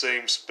know, the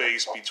same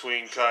space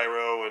between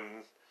Cairo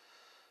and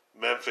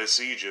Memphis,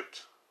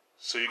 Egypt.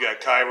 So you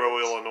got Cairo,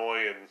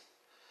 Illinois, and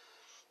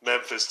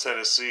Memphis,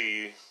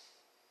 Tennessee.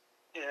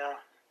 Yeah.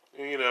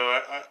 You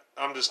know,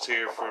 I'm just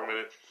here for a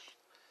minute,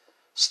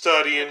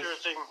 studying.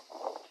 Interesting.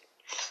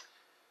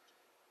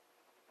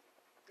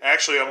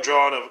 Actually, I'm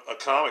drawing a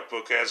comic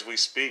book as we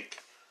speak.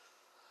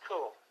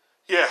 Cool.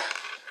 Yeah,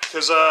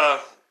 because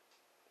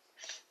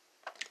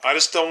I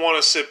just don't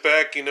want to sit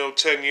back, you know,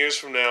 10 years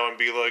from now and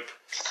be like,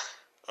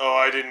 oh,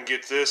 I didn't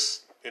get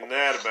this and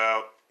that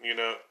about, you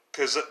know,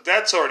 because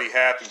that's already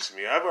happened to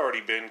me. I've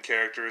already been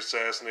character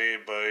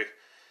assassinated by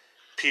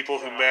people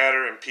who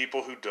matter and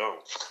people who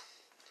don't.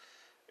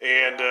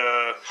 And,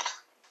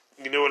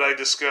 you know what I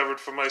discovered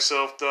for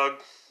myself, Doug?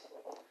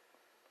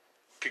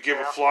 Could give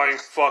a flying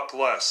fuck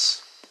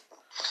less.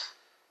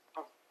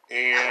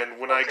 And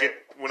when I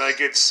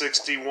get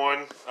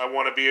 61, I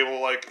want to be able to,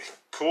 like,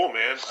 cool,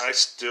 man, I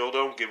still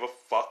don't give a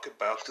fuck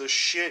about this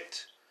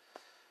shit.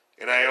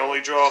 And I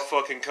only draw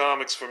fucking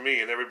comics for me,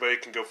 and everybody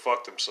can go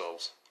fuck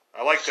themselves.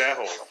 I like that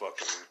whole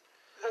fucking...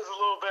 There's a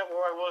little bit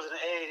where I was in the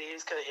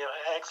 80s, because, you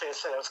know, actually I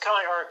said I was kind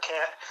of like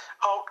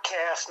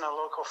outcast in the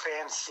local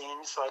fan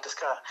scene, so I just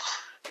kind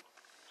of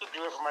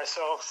do it for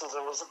myself since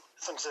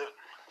it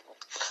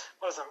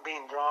wasn't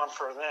being drawn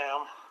for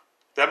them.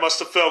 That must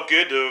have felt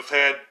good to have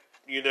had,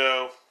 you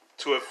know,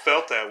 to have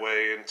felt that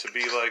way, and to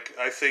be like,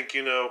 I think,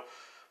 you know,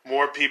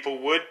 more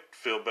people would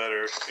feel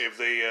better if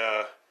they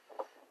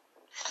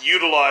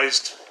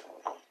utilized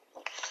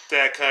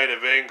that kind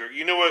of anger.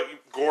 You know what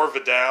Gore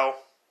Vidal?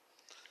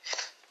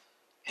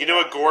 You know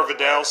what Gore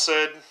Vidal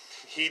said?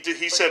 He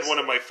said one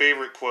of my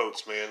favorite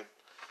quotes, man.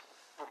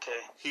 Okay.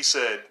 He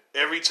said,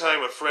 every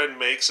time a friend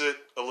makes it,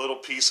 a little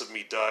piece of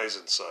me dies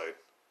inside.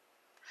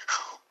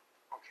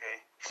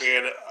 Okay.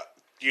 And,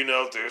 you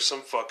know, there's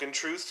some fucking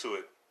truth to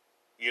it.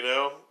 You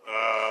know?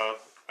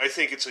 I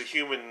think it's a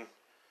human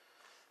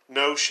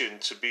notion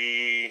to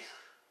be,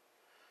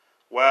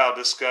 wow,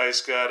 this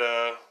guy's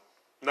got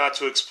not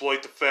to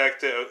exploit the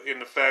fact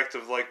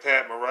of, like,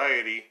 Pat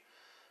Morita,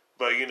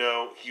 but, you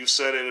know, you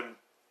said it,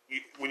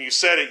 when you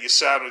said it, you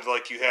sounded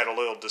like you had a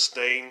little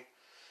disdain.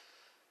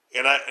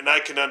 And I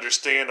can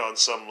understand on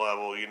some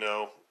level, you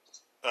know,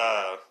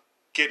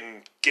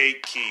 getting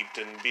gatekeeped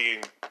and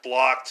being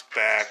blocked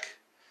back.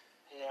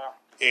 Yeah.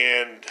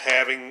 And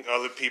having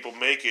other people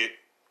make it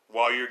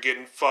while you're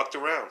getting fucked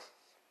around.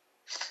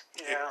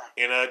 Yeah.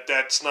 And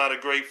that's not a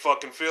great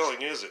fucking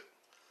feeling, is it?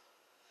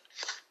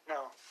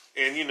 No.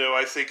 And you know,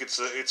 I think it's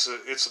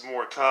a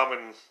more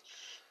common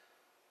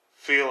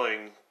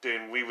feeling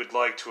than we would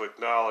like to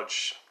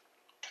acknowledge.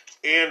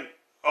 And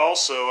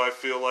also, I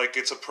feel like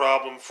it's a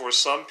problem for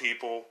some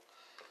people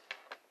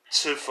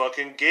to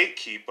fucking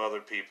gatekeep other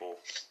people.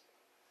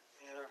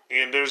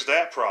 Yeah. And there's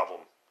that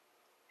problem.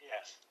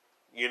 Yes.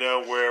 You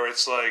know, where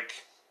it's like,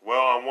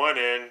 well, on one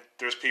end,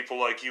 there's people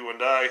like you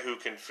and I who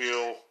can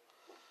feel,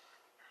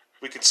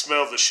 we can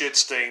smell the shit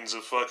stains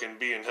of fucking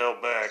being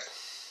held back.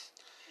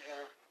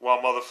 Yeah.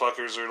 While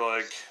motherfuckers are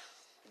like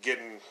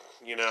getting,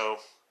 you know,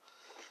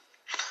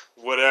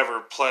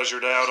 whatever,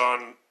 pleasured out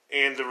on,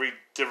 and the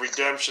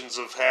redemptions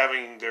of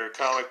having their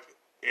comic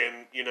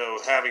and, you know,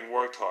 having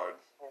worked hard.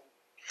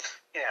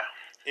 Yeah.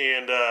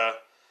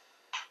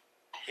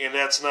 And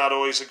that's not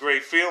always a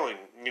great feeling.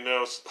 You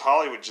know,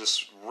 Hollywood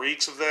just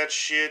reeks of that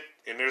shit,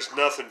 and there's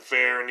nothing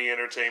fair in the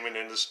entertainment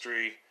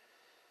industry.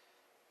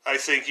 I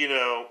think,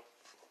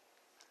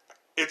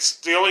 it's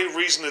the only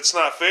reason it's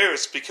not fair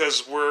is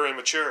because we're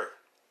immature.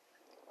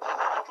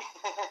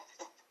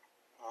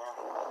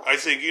 I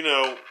think,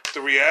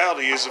 the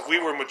reality is if we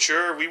were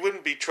mature, we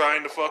wouldn't be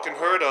trying to fucking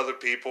hurt other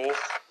people.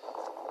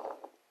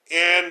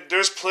 And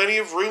there's plenty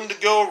of room to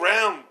go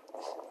around.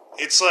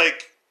 It's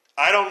like,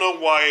 I don't know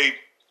why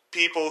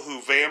people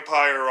who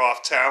vampire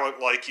off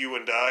talent like you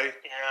and I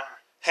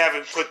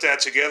haven't put that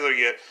together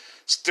yet.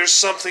 There's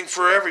something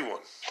for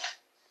everyone.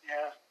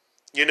 Yeah.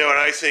 And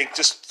I think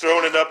just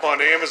throwing it up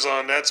on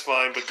Amazon, that's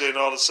fine, but then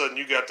all of a sudden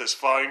you got this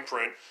fine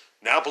print,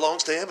 now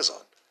belongs to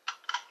Amazon.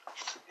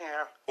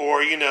 Yeah.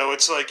 Or,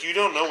 it's like you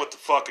don't know what to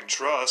fucking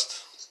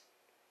trust.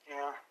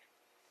 Yeah.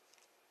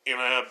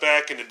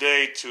 Back in the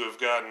day, to have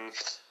gotten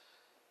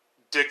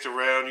dicked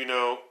around, you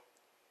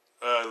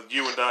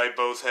and I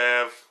both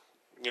have,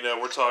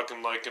 we're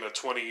talking like in a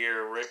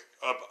 20-year,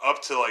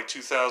 up to like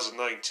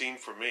 2019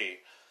 for me.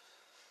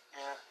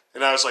 Yeah.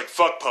 And I was like,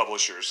 fuck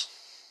publishers.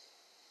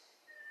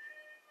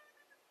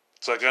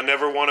 It's like, I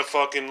never want to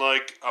fucking,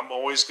 I'm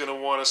always going to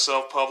want to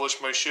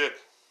self-publish my shit.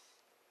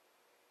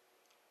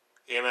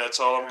 And that's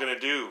all I'm going to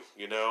do,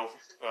 Yeah.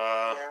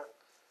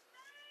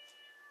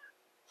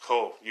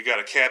 Oh, you got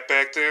a cat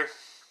back there?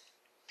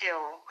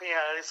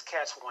 Yeah, this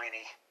cat's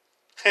whiny.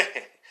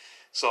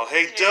 So,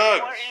 hey,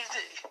 Doug.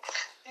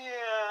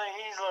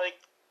 He's like,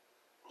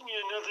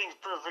 nothing's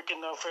perfect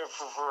enough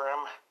for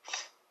him.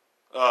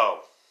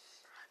 Oh.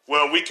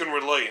 Well, we can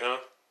relate, huh?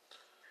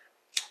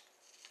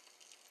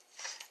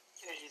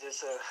 He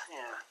just,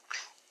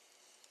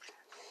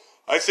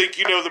 I think,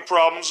 the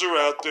problems are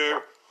out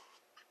there.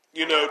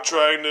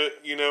 Trying to,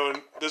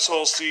 and this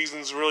whole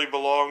season's really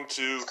belonged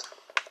to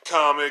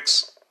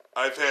comics.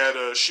 I've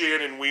had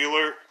Shannon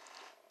Wheeler.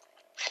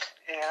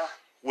 Yeah.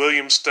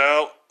 William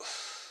Stout.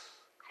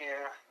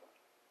 Yeah.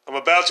 I'm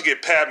about to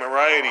get Pat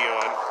Moriarty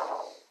on.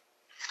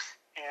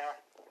 Yeah.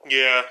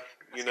 Yeah,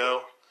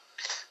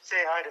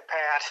 Say hi to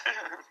Pat.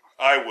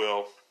 I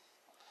will.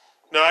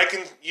 No, I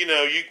can, you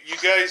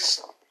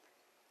guys,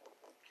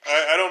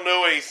 I don't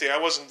know anything. I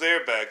wasn't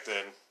there back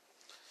then.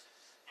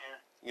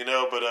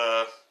 Yeah. But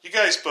you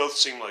guys both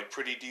seem like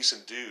pretty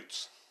decent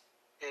dudes.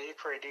 Yeah, you're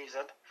pretty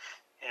decent.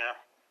 Yeah.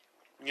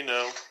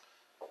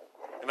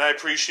 And I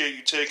appreciate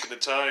you taking the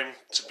time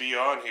to be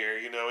on here.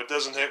 It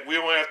doesn't we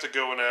don't have to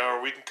go an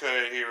hour. We can cut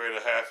it here at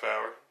a half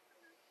hour.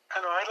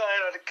 I know, I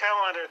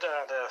commented,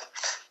 I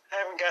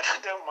haven't got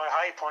done my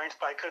high points,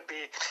 but if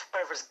it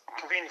was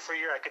convenient for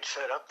you, I could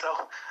shut up,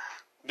 though.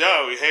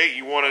 No, hey, do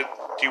you want to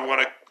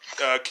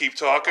keep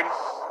talking?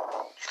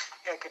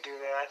 Yeah, I could do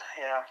that,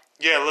 yeah.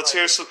 Yeah, let's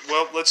hear some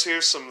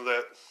of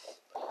that.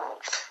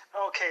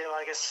 Okay,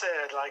 like I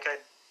said, I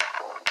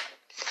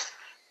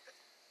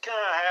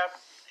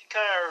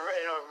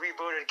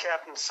rebooted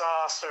Captain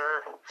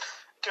Saucer,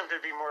 attempted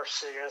to be more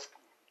serious,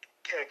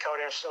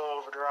 Kodash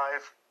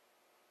Overdrive.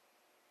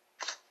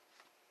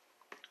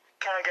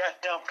 Kind of got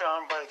dumped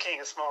on by the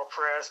King of Small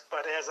Press,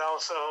 but has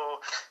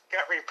also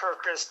got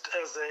repurposed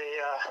as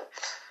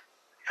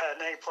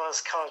an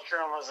A-plus college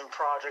journalism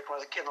project when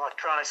I was in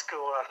electronic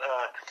school at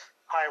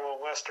Iowa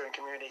Western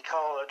Community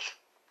College.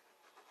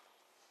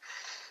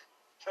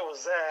 So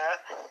was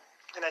that.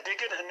 And I did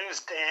get a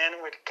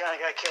newsstand, which kind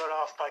of got killed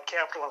off by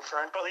Capital in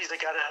front, but at least I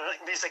got it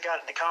in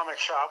the comic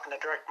shop and the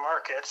direct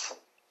markets.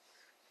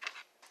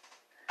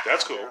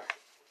 That's cool.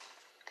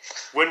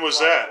 When was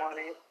that?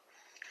 89,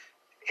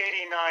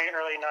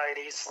 early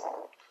 90s. So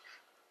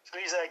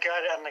these I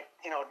got in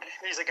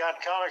these I got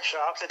in comic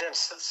shops. It didn't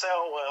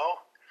sell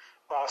well,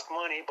 lost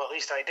money, but at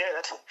least I did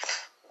it.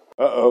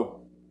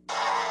 Uh-oh.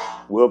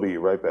 We'll be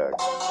right back.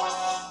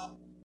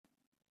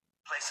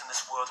 Place in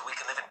this world we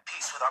can live in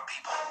peace with our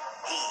people.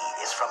 He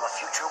is from a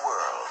future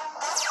world,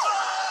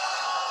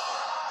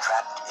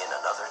 trapped in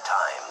another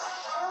time,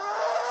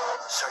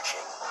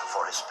 searching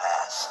for his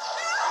past.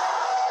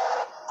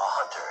 A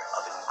hunter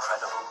of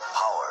incredible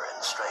power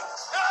and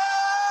strength.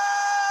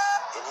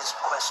 In his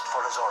quest for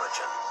his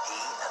origin, he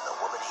and the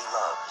woman he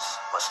loves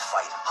must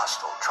fight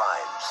hostile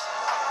tribes,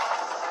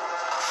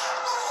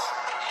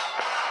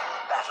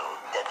 battle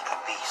deadly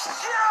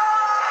beasts,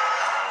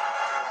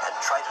 and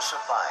try to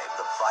survive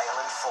the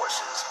violent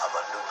forces of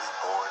a newly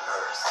born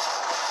Earth.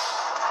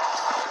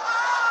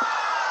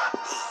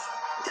 He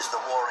is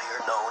the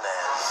warrior known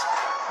as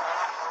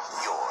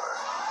Yor.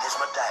 His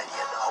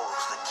medallion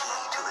holds the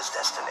key to his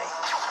destiny.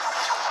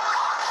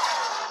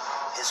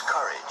 His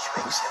courage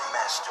makes him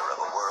master of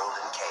a world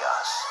in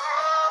chaos.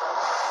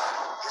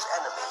 His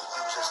enemy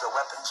uses the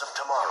weapons of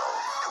tomorrow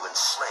to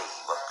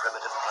enslave a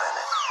primitive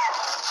planet.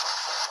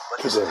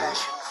 But his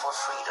passion for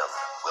freedom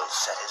will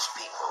set his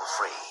people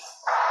free.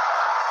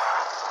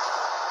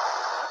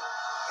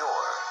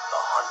 You're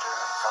the hunter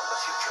from the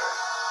future.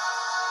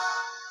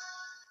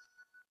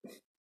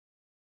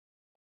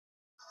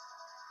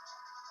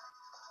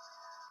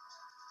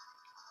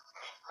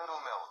 Meet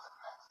little Melvin.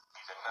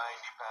 He's a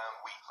 90-pound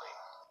weakling.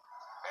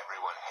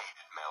 Everyone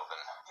hated Melvin.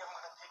 You're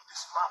gonna take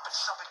this mop and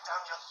shove it down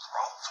your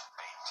throat?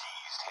 They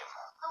teased him.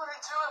 I'm gonna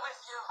do it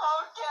with you.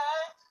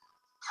 Okay.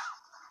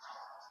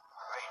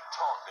 They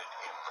taunted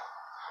him.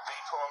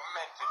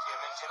 tormented him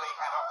until he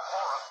had a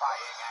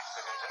horrifying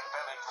accident and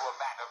fell into a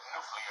vat of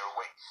nuclear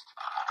waste,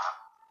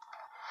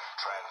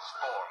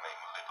 transforming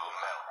little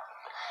Melvin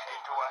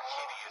into a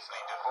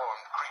hideously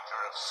deformed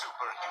creature of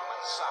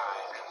superhuman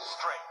size and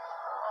strength.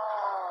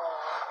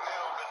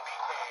 Melvin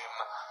became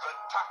the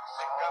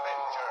Toxic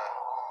Avenger,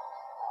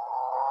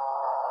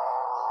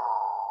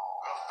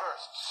 the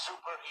first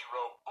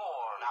superhero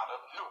born out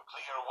of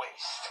nuclear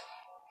waste.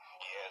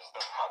 Yes, the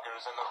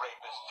muggers and the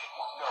rapists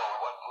didn't know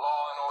what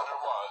law and order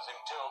was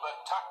until the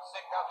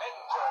Toxic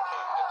Avenger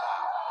came to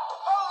town.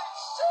 Holy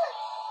shit!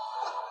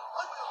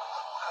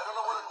 I don't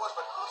know what it was,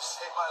 but it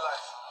saved my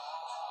life.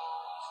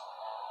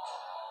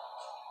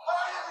 All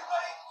right,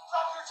 everybody,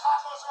 drop your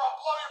tacos or I'll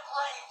blow your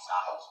brains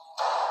out.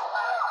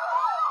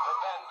 The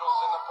vandals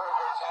and the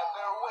perverts had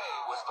their way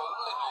with the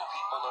little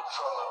people of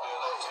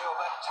Tromaville until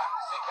the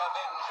Toxic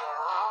Avenger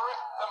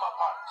ripped them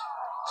apart.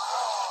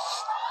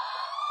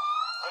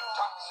 The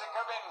Toxic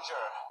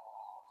Avenger.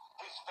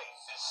 His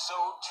face is so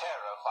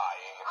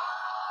terrifying.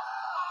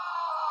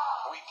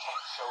 We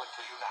can't show it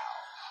to you now.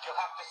 You'll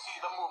have to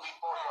see the movie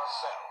for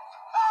yourself.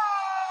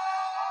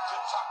 The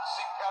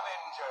Toxic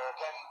Avenger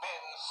can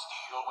bend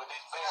steel with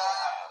his bare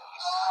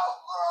hands.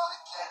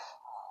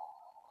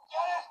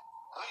 Get it?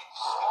 Leap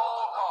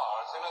small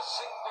cars in a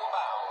single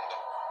bound.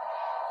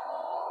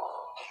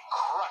 He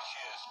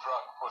crushes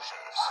drug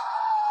pushers.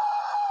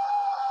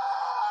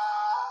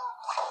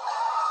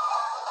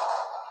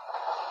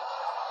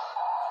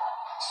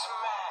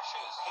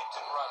 Smashes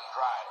hit-and-run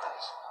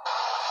drivers.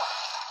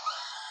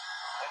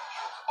 And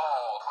gives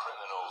all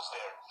criminals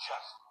their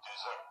just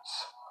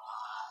desserts.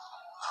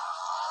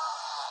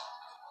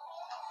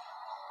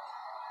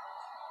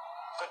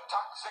 The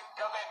Toxic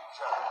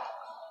Avenger.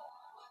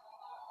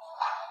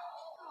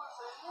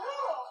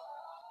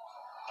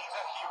 He's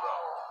a hero.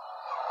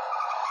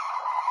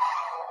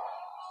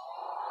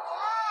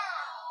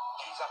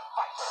 He's a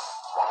fighter.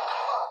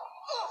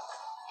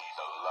 He's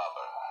a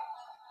lover.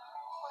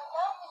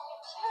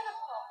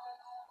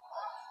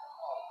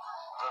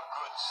 The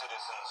good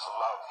citizens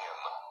love him.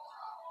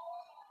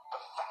 The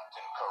fat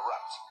and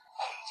corrupt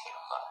hate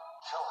him.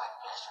 Kill that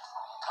bastard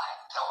for me. Go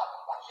ahead, kill him.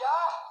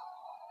 Yeah?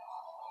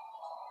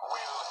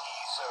 Will he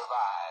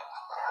survive?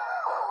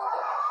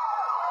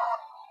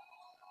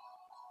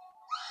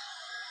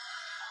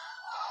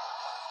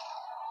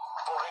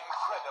 For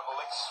incredible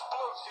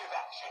explosive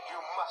action,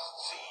 you must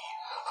see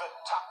the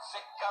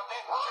Toxic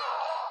Avenger.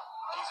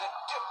 He's a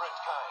different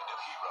kind of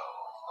hero.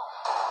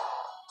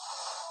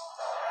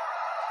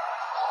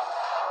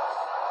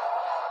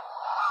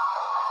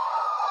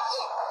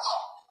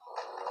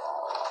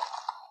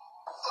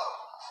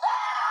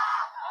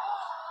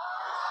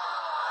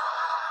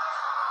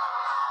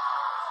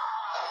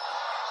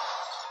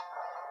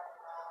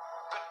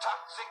 The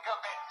Toxic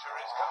Avenger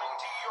is coming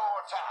to your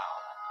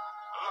town.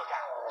 Look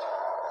out.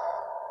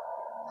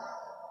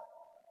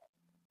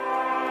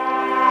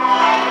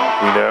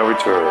 We now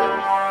return.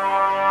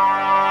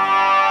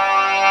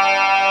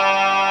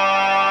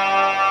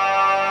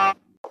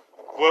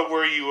 What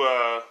were you,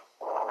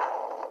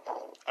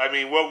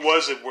 what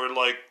was it where,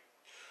 like,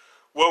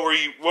 what were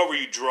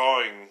you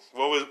drawing?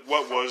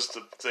 What was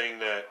the thing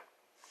that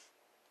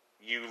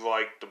you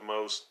liked the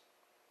most?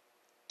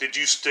 Did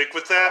you stick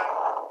with that?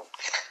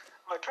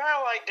 Well,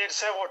 Twilight did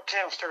several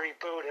attempts to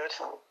reboot it.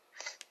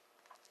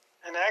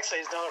 And actually,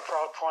 it's another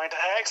proud point.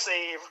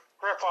 Actually,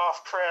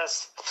 Rip-Off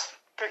Press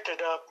picked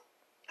it up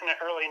in the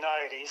early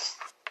 90s.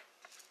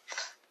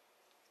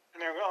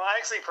 And they were going to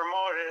actually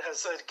promote it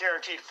as a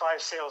guaranteed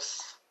 5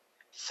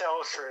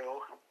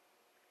 sell-through.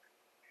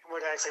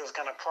 What actually was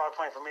kind of a proud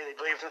point for me. They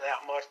believed in it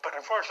that much. But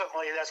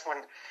unfortunately, that's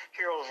when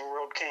Heroes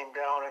World came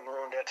down and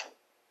ruined it.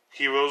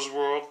 Heroes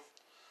World?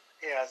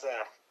 Yeah,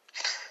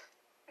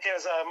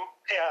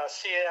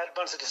 she had a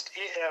bunch of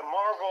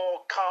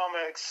Marvel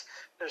comics.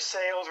 Their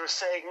sales were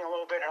sagging a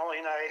little bit in the early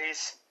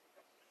 90s.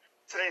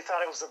 So they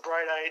thought it was a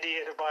bright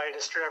idea to buy a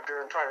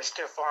distributor and try to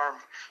stiff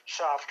arm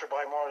shops to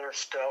buy more of their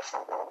stuff.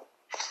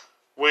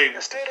 Wait,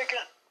 Instead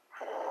again.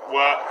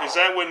 well, is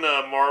that when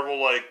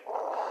Marvel, like,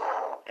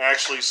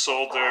 actually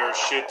sold their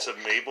shit to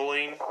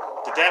Maybelline?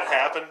 Did that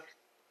happen?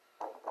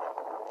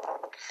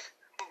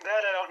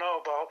 That I don't know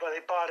about, but they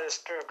bought a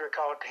distributor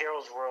called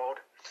Heroes World.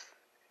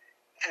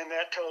 And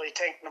that totally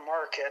tanked the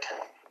market.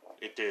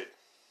 It did.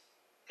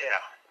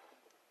 Yeah.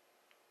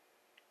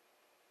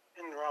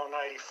 In around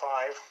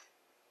 95.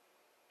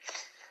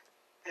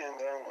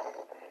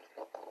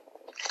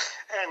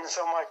 And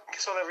so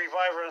the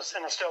Reviver and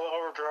Interstellar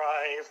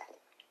Overdrive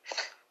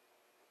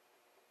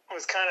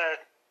was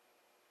tanked,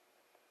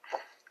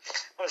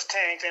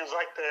 and it was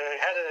like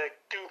had a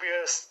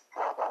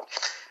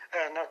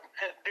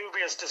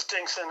dubious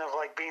distinction of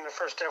like being the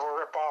first ever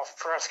rip-off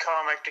press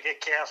comic to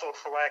get canceled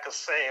for lack of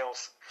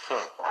sales.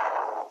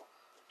 Huh.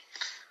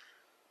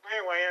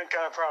 Anyway, I'm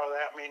kind of proud of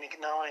that. I mean,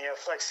 not only had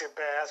Flexi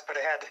Bass, but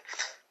it had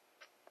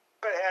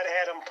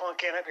Adam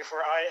Punk in it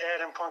before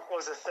Adam Punk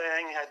was a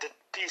thing. I did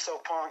Diesel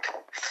Punk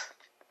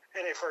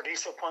in it for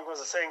Diesel Punk was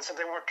a thing. Since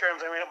they weren't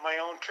terms, I made up my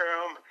own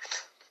term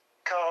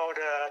called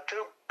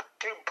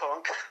Tube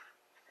Punk.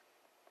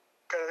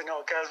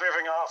 Guys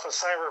riffing off of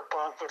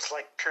cyberpunk, which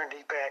like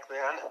trendy back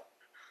then,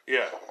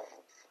 Yeah.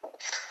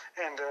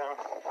 and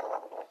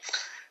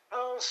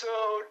also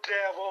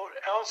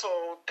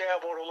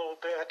dabbled a little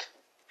bit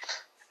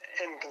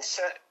in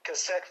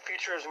cassette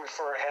features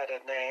before it had a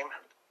name.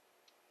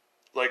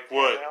 Like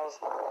what? And I was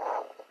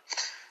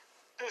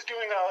just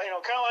doing kind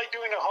of like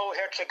doing a whole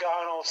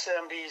hexagonal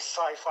 70s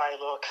sci-fi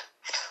look.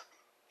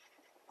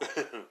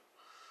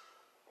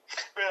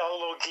 With all the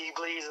little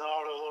Ghibli's and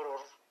all the little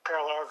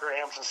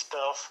parallelograms and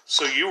stuff.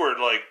 So you were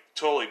like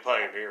totally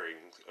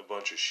pioneering a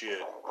bunch of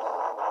shit.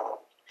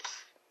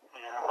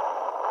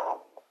 Yeah.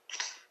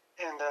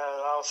 And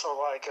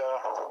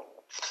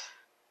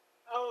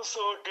also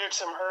did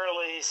some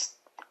early,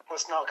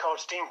 what's now called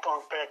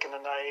steampunk back in the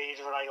 90s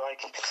when I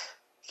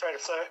started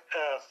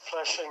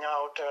fleshing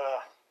out the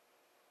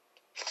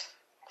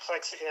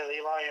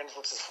Lions,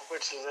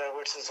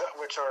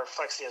 which are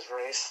Flexia's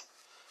race.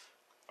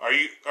 Are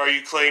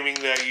you claiming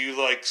that you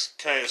like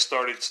kind of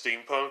started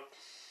steampunk?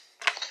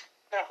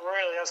 Not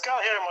really. I was kind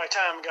of ahead of my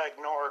time and got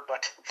ignored,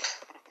 but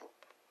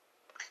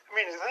I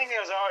mean, the thing that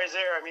was always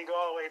there. I mean, go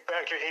all the way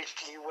back to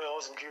H.G.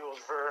 Wells and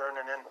Jules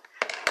Verne, and then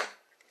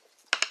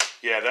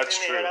Yeah, that's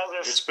then true. you had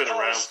other It's been stuff.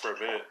 around for a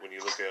minute when you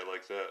look at it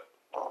like that.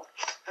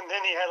 And then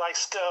you had like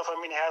stuff. I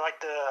mean, you had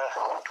like the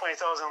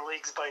 20,000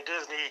 Leagues by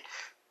Disney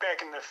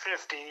back in the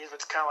 50s,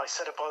 which kind of like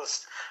set up all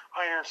this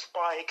Iron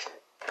Spike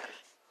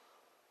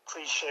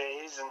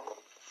cliches and.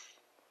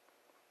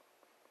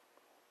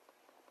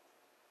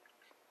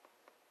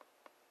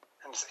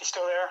 And you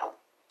still there?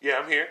 Yeah,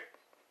 I'm here.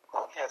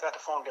 Yeah, I thought the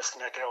phone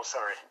disconnected. Oh,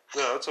 sorry.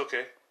 No, it's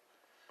okay.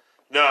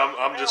 No,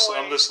 I'm just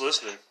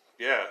listening.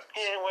 Yeah.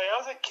 Anyway,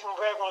 back when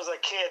I was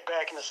a kid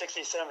back in the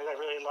 60s, 70s, I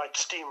really liked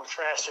steam and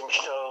thrashing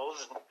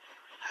shows. And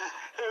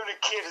having a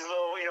kid's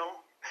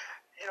little,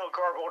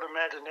 garbled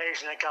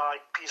imagination, I kind of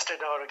like pieced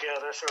it all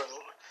together. So it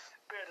was a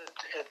bit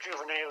of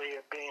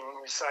juvenilia being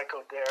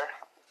recycled there.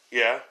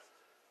 Yeah.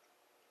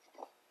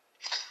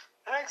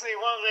 Actually,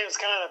 one of the things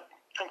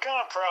I'm kind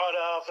of proud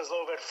of is a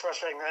little bit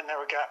frustrating that I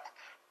never got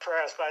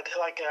pressed, but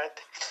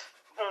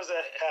there was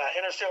that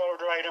Interstellar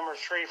Overdrive number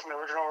 3 from the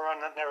original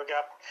run that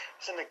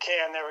it's in the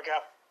can, never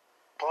got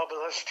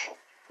published.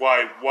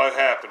 Why? What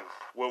happened?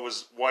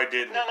 Why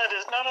didn't None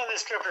of the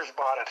distributors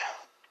bought it.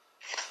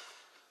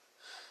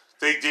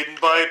 they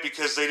didn't buy it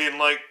because they didn't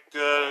like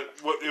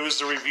what it was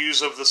the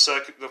reviews of the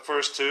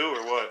first two,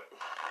 or what?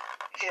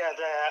 Yeah,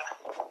 that.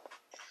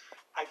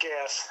 I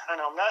guess. I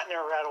know, I'm not in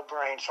a rattle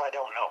brain, so I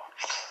don't know.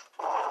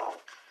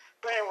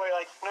 But anyway,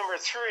 like number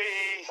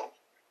 3,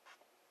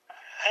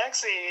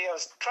 actually, I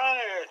was trying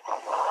to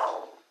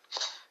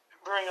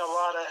bring a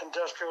lot of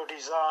industrial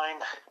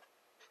design,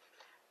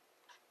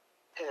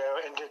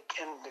 into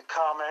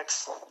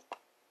comics.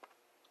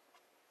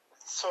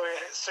 So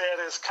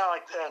it's kind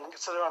of like,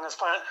 so they're on this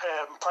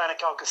planet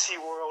called Sea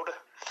World,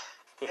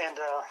 and they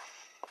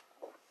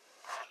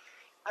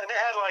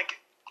had like.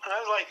 And I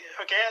was like,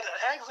 okay,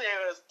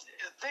 the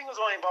thing was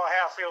only about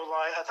half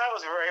realized. I thought it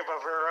was very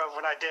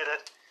when I did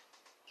it.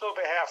 A little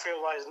bit half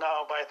realized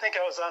now, but I think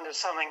I was onto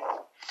something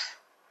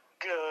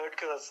good,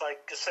 because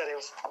like I said,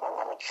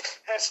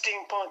 had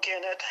steampunk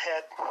in it,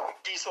 had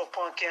diesel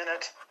punk in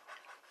it,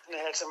 and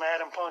it had some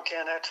atom punk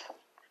in it.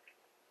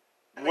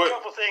 And a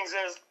couple things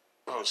is,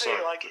 thing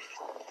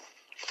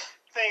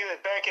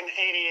that back in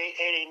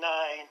 88,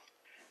 89,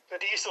 the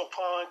diesel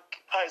punk,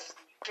 I was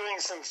doing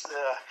some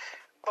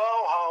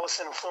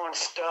Bauhaus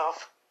influenced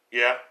stuff.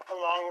 Yeah.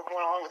 Along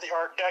with the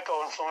Art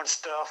Deco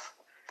influenced stuff,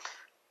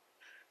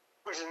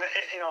 which is area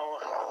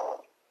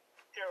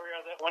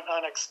that went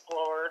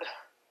unexplored.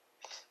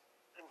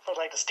 And for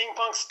like the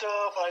steampunk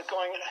stuff, I was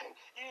going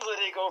usually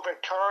they go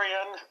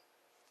Victorian.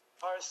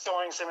 I was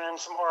throwing some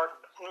Art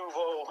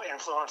Nouveau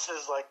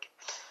influences like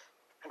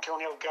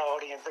Antonio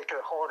Gaudi and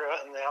Victor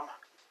Horta and them.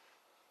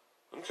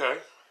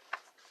 Okay.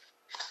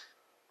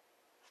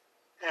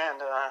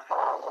 And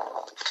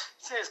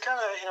it's kind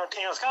of it's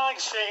kind of like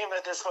a shame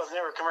that this was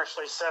never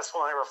commercially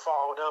successful and never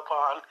followed up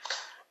on.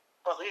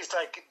 But at least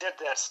I did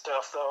that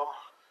stuff though.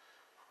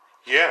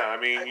 Yeah, I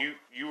mean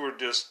you were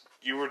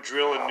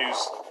drilling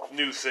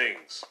new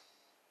things.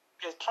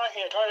 Trying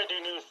to do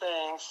new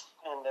things,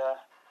 and then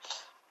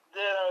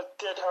I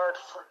did art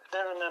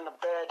then and then the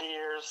bad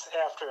years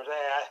after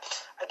that.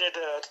 I did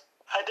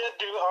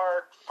do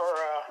art for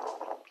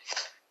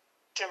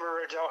Timber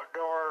Ridge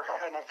Outdoor,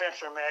 an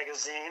adventure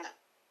magazine.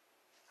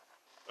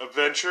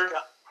 Adventure?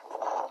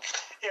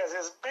 Yes,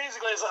 this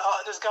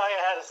guy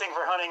had a thing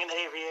for hunting and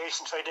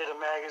aviation, so I did a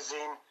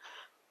magazine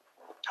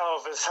out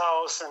of his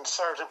house in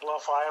Sergeant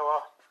Bluff,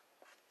 Iowa.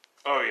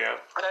 Oh, yeah.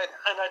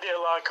 And I did a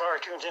lot of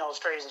cartoons and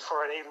illustrations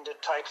for it. I even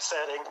did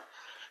typesetting.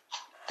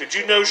 Did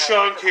you know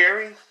Sean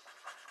Carey?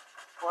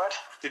 What?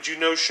 Did you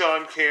know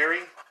Sean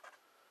Carey?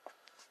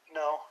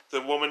 No.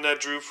 The woman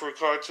that drew for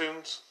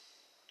cartoons?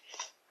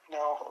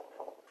 No.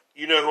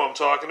 You know who I'm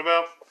talking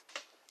about?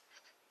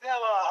 Yeah, a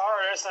lot of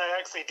artists. I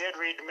actually did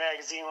read the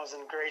magazine when I was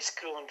in grade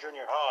school and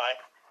junior high.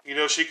 You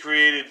know, she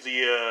created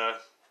the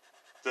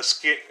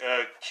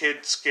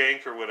Kid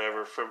Skank or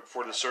whatever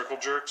for the Circle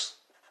Jerks.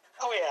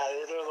 Oh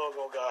yeah, the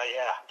logo guy.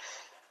 Yeah.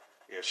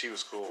 Yeah, she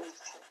was cool.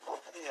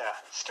 Yeah.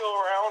 Still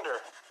around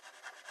her.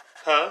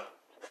 Huh?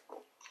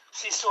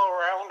 She's still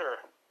around her.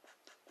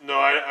 No,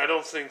 I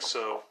don't think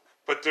so.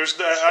 But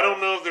I don't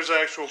know if there's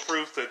actual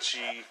proof that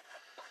she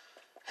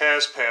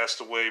has passed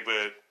away,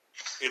 but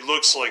it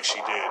looks like she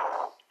did.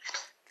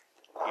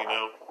 You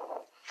know?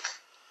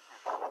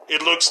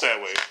 It looks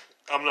that way.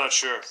 I'm not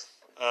sure.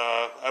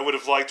 I would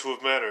have liked to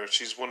have met her.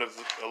 She's one of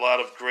a lot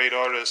of great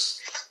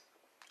artists.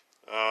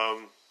 I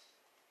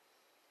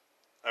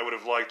would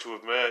have liked to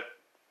have met.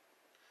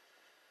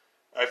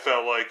 I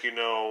felt like,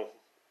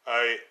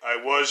 I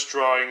was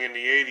drawing in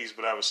the 80s,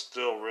 but I was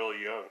still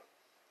really young.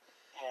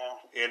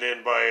 Yeah. And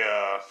then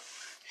by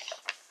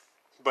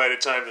the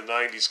time the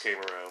 90s came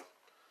around,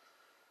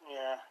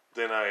 Yeah.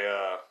 then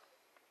I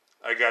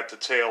got the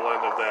tail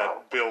end of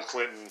that Bill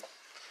Clinton,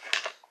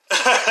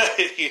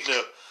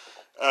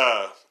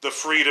 the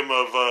freedom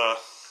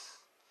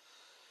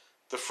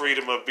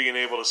of being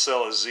able to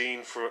sell a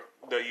zine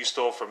that you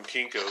stole from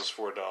Kinko's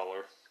for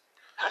 $1.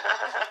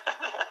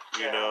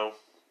 You know.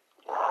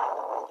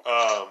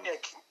 Yeah,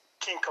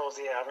 Kinko's.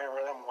 Yeah, I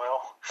remember them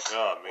well.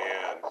 Oh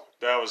man,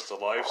 that was the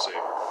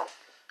lifesaver.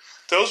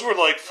 Those were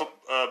like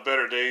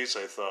better days,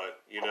 I thought.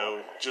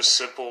 Just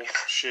simple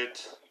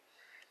shit.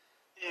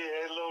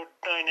 Yeah, little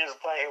 9-inch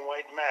black and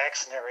white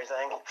Max and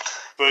everything.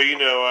 But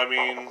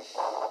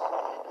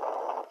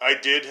I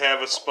did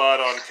have a spot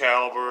on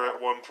Caliber at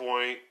one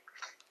point.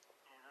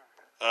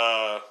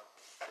 I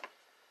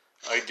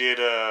did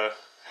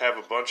have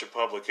a bunch of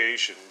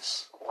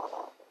publications.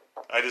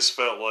 I just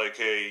felt like,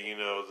 hey,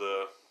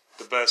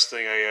 the best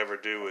thing I ever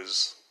do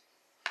is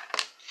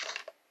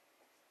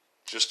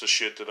just the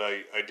shit that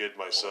I did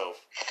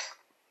myself.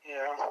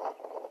 Yeah.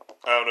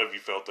 I don't know if you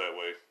felt that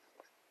way.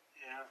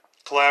 Yeah.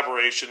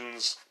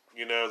 Collaborations,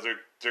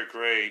 they're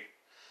great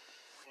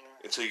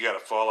until you got a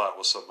fallout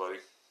with somebody.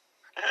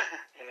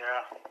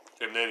 Yeah.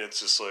 And then it's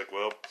just like,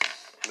 well,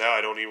 now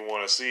I don't even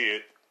want to see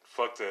it.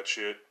 Fuck that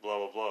shit. Blah,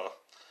 blah, blah.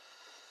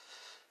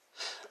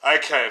 I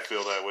kind of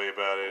feel that way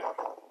about it.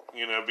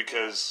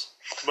 Because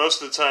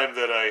most of the time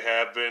that I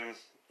have been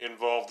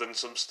involved in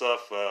some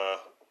stuff,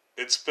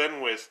 it's been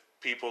with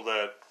people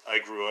that I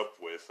grew up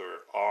with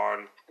or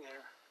on,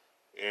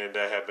 and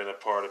that have been a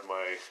part of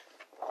my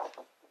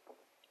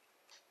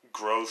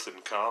growth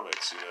in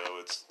comics.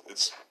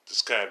 It's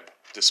just kind of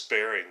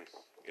despairing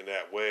in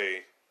that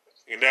way,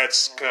 and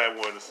that's kind of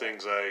one of the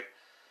things I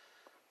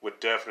would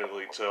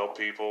definitely tell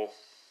people.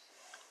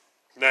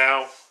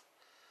 Now,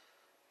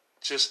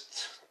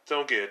 just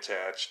don't get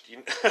attached. You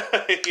know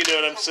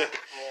what I'm saying?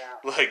 Yeah.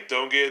 Like,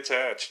 don't get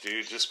attached,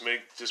 dude. Just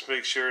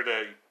make sure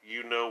that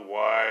you know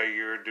why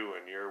you're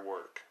doing your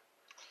work.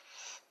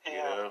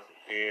 Yeah.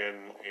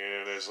 And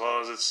as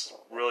long as it's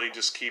really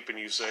just keeping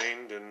you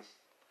sane, then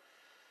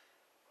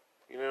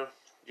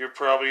you're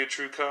probably a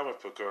true comic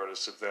book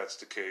artist if that's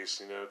the case.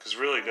 Because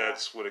really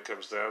that's what it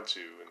comes down to.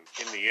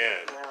 And in the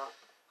end,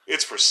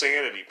 it's for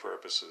sanity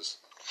purposes.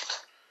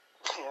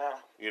 Yeah.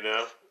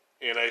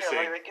 And I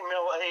think like the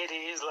middle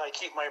 80s, like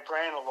keep my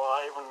brain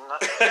alive, and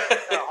not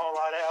a whole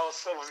lot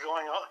else that was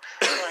going on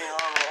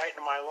right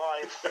in my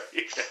life.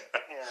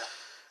 Yeah.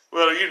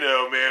 Well,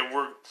 man,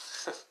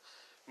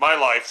 my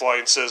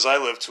lifeline says I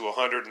live to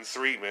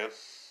 103, man.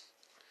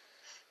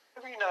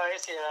 It'd be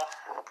nice, yeah.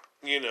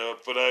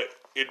 But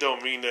it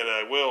don't mean that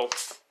I will.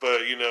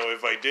 But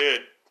if I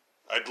did,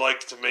 I'd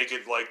like to make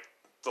it like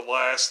the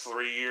last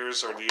 3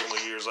 years are the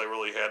only years I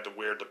really had to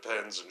wear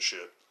Depends and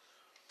shit.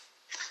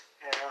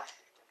 Yeah.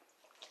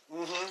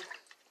 I'm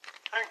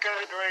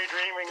kind of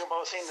daydreaming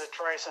about seeing the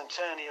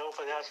tricentennial,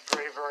 but that's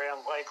very, very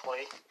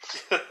unlikely.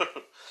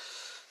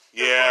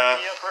 Yeah.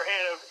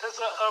 That's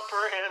the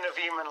upper end of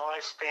human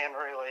lifespan,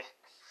 really.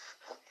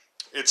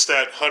 It's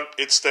that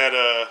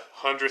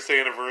 100th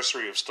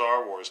anniversary of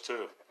Star Wars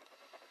too.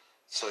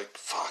 It's like,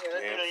 fuck,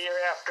 man. The year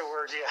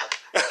afterwards, yeah.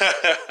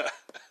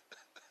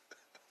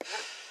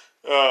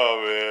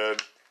 Oh man.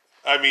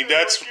 I mean,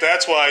 that's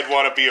why I'd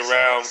want to be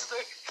around.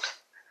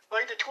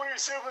 Like the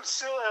 27th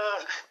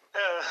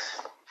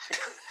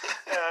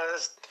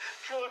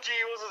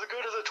trilogy was as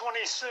good as the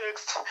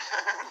 26th.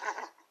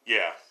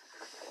 Yeah.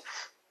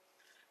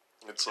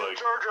 It's like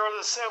Jar Jar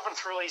the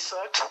 7th really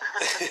sucked.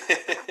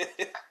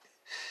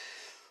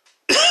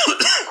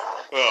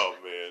 Oh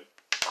man.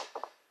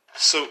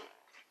 So,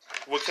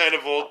 what kind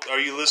of old are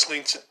you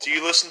listening to?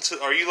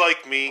 Are you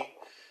like me?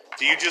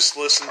 Do you just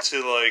listen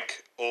to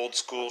like old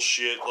school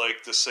shit,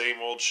 like the same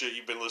old shit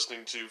you've been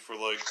listening to for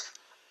like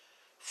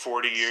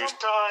 40 years?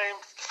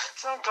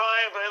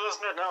 Sometimes I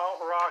listen to an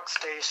alt rock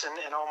station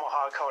in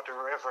Omaha called The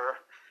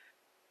River.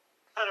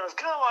 And it was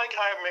kind of like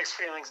I have mixed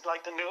feelings,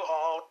 like the new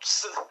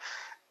alts.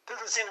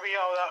 Doesn't seem to be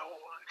all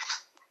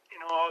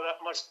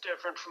that much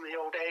different from the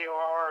old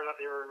AR that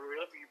they were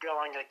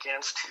rebelling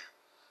against.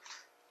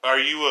 Are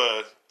you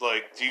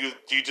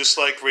do you just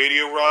like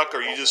radio rock? Or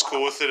are you just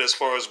cool with it as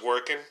far as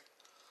working?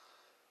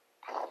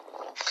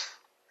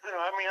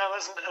 I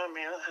listen to a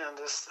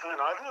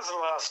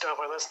lot of stuff.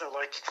 I listen to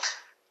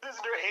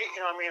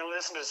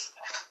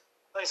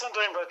Like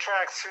sometimes I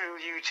track through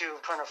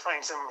YouTube trying to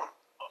find some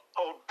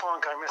old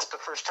punk I missed the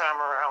first time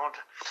around.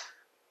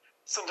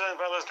 Sometimes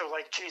I listen to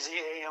like cheesy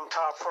AM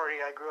top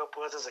 40 I grew up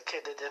with as a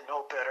kid that didn't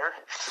know better.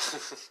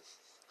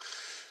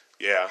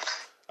 Yeah,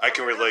 I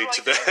can relate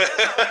to that.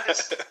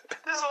 This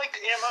is like,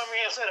 I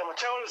mean, I said I'm a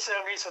child of the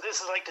 70s, so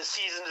this is like the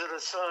Seasons of the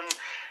Sun,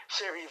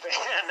 Chevy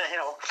Van,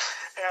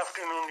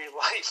 afternoon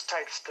lights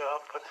type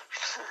stuff. But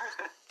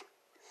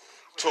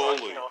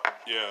Totally, like,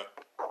 yeah.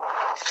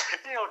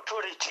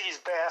 Tootie Cheese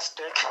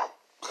Bastic.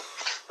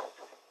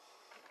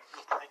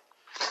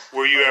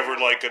 Were you ever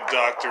like a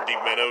Dr.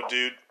 Demento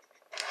dude?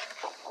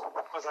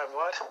 Was I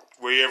what?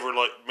 Were you ever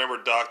like,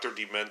 remember Dr.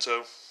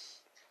 Demento?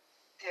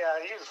 Yeah,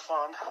 he was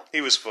fun.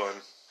 He was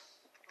fun.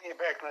 Yeah,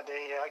 back in the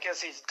day, yeah. I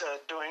guess he's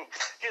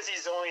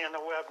only on the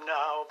web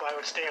now, but I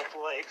would stay up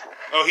late.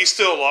 Oh, he's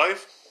still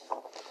alive?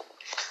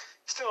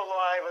 Still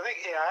alive. I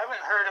think, I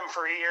haven't heard him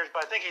for years,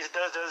 but I think he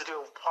does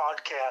do a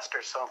podcast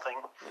or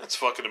something. That's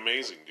fucking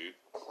amazing, dude.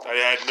 I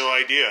had no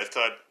idea. I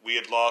thought we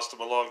had lost him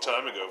a long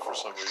time ago for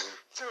some reason.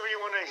 So you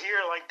want to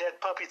hear like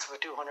dead puppies for the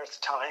 200th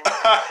time?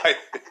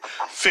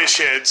 Fish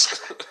heads.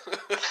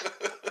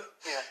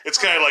 Yeah. It's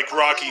kind of like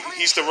Rocky.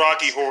 He's the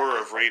Rocky Horror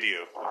of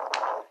radio.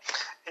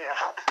 Yeah.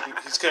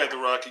 He's kind of the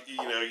Rocky.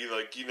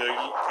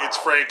 It's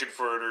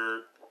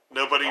Frankenfurter.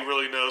 Nobody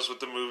really knows what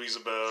the movie's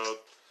about.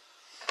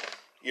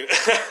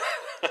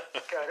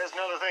 God, there's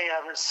another thing I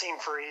haven't seen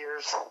for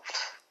years.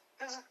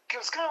 It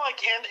was kind of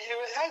like,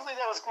 actually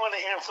that was one of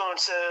the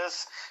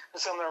influences in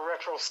some of the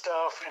retro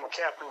stuff in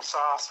Captain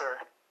Saucer.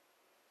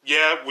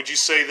 Yeah, would you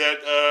say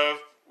that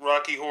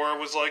Rocky Horror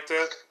was like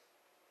that?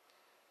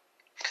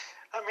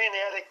 I mean, they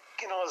had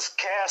this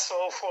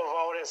castle full of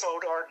all this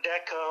old Art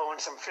Deco and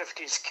some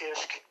 50s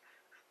kish.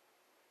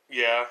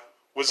 Yeah.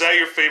 Was that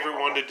your favorite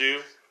one to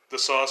do? The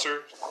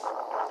saucer?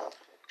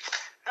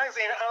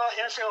 Actually,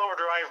 Interstellar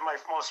Overdrive is my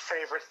most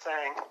favorite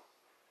thing.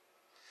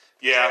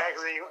 Yeah.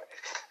 Actually,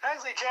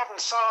 Captain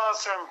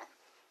Saucer,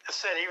 I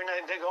said, even though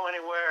it didn't go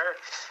anywhere,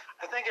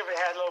 I think if it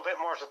had a little bit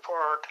more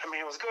support, I mean,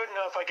 it was good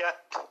enough. It kind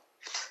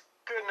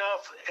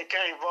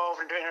of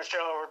evolved into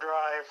Interstellar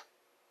Overdrive,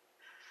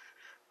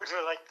 which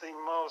was like the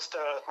most,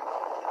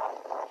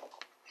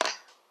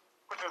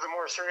 which was the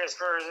more serious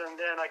version.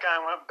 Then I kind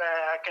of went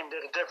back and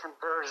did a different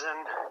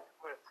version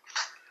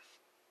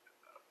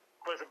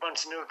with a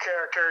bunch of new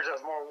characters that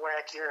was more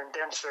wackier and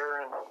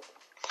denser, and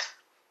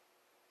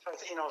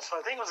so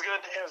I think it was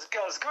good. It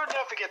was good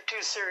enough to get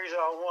two series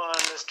all one.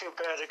 It's too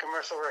bad the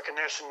commercial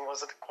recognition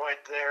wasn't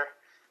quite there.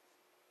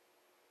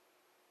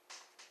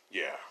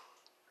 Yeah.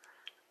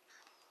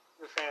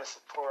 The fan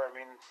support. I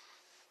mean,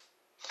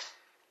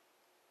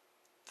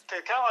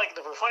 they kind of like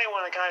the funny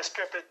one. They kind of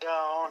stripped it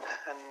down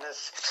and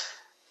this,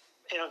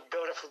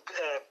 build it for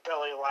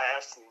belly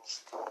laughs and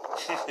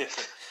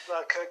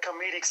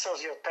comedic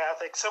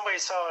sociopathic. Somebody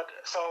saw it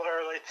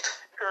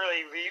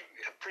early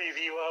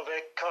preview of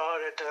it,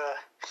 called it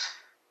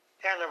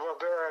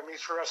Hanna-Barbera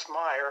meets Russ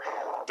Meyer.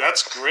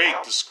 That's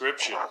great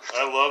description.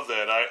 I love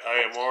that.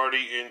 I am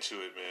already into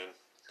it, man.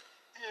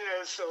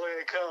 Yeah, so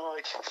it kind of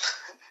like.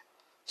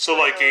 So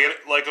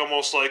like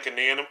almost like an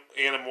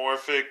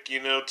anamorphic,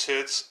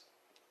 tits,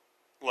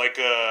 like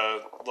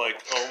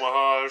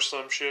Omaha or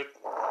some shit.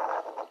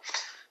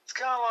 It's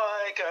kind of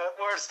like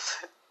where's.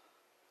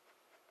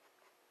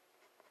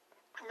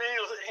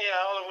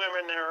 All the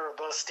women there are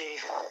busty,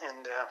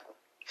 and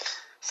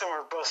some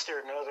are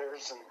bustier than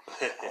others, and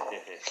the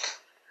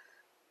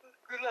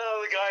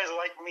guys are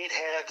like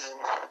meatheads, and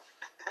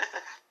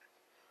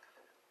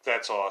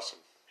That's awesome.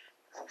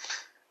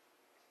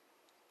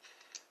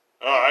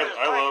 Oh,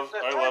 I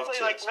love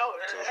tits.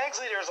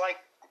 Actually, there's like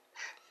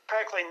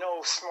practically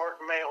no smart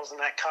males in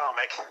that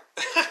comic.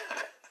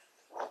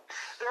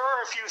 There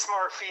are a few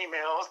smart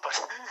females,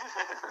 but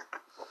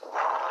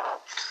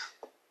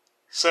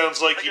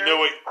sounds like you know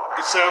what.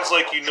 It sounds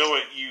like you know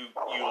what you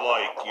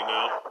like.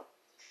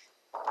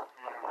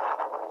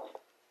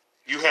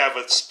 You have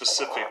a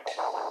specific.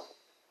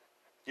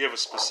 You have a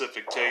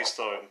specific taste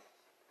on.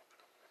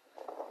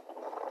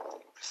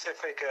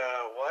 Specific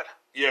what?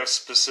 You have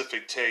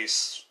specific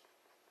tastes.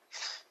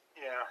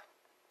 Yeah.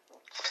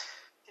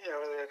 They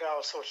got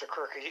all sorts of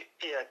quirky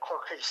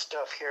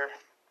stuff here.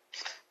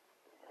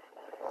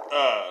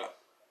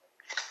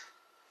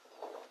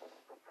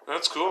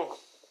 That's cool.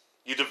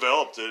 You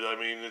developed it. I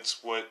mean,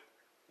 it's what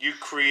you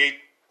create.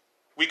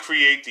 We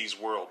create these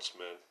worlds,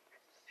 man.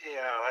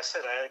 Yeah, I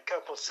said I had a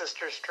couple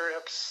sister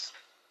strips.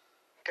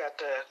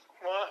 Got I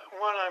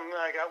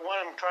got one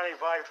I'm trying to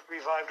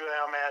revive to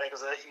Almatic,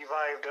 because I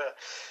revived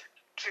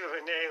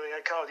Juvenile.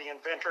 I call it The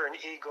Inventor and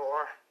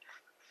Igor,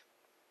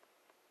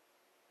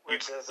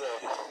 which is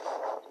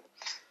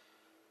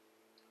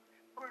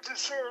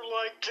sort of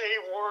like Jay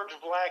Ward's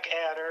Black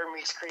Adder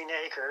meets Green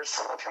Acres.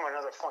 From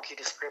another funky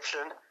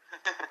description.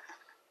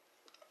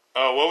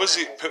 Oh, what was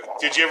it?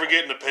 Did you ever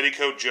get into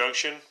Petticoat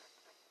Junction?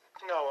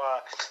 No,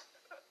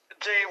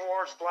 Jay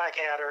Ward's Black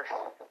Adder.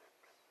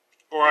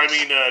 Or I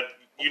mean,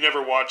 you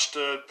never watched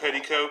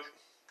Petticoat?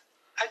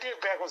 I did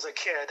back when I was a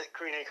kid.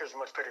 Green Acres is a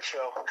much better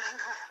show.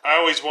 I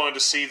always wanted to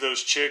see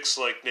those chicks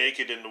like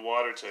naked in the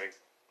water tank.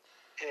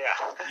 Yeah.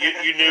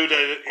 You knew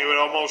that it would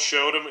almost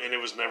show them, and it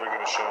was never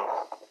going to show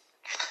them.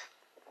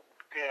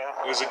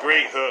 Yeah. It was a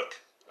great hook.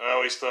 I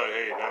always thought,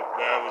 hey,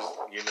 that was,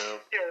 you know.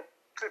 Yeah.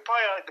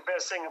 Probably like the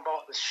best thing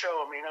about the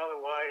show. I mean,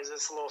 otherwise,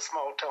 it's a little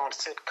small town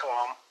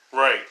sitcom.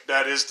 Right.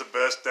 That is the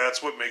best.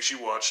 That's what makes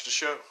you watch the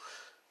show.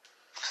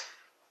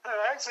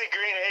 Actually,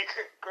 Green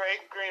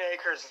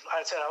Acres.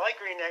 I said I like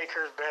Green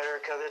Acres better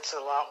because it's a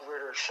lot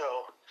weirder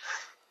show.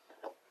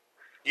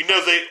 You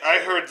know, I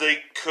heard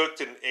they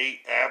cooked and ate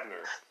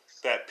Abner,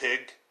 that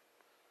pig.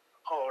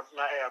 Oh,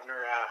 not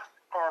Abner.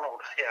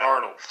 Arnold. Yeah.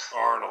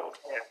 Arnold.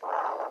 Yeah.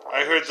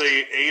 I heard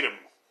they ate him.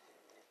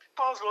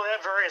 Possible they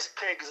have various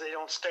pigs. They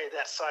don't stay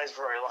that size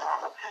very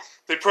long.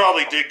 They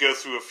probably did go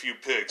through a few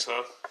pigs,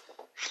 huh?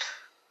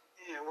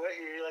 Yeah,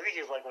 I think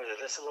he's like, what is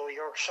this, a little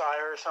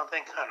Yorkshire or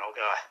something? I don't know,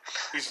 guy.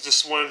 He's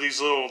just one of these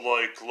little,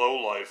 like,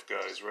 low-life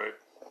guys, right?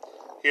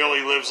 He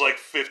only lives, like,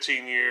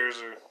 15 years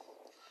or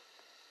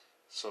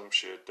some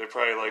shit. They're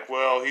probably like,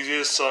 well, he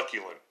is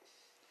succulent.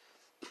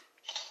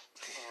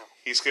 Yeah.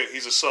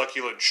 He's a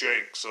succulent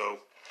shank, so...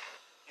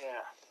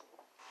 Yeah.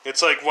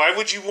 It's like, why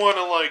would you want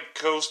to, like,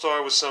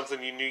 co-star with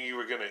something you knew you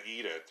were going to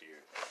eat at the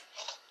end?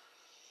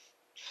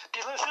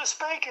 Delicious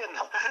bacon!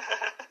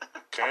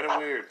 Kind of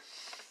weird.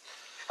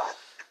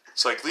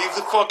 It's like, leave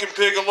the fucking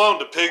pig alone.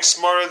 The pig's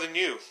smarter than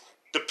you.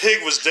 The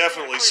pig was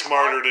definitely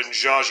smarter than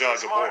Zsa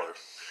Zsa Gabor.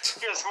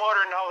 He was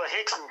smarter than all the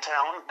Hicks in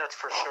town, that's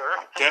for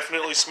sure.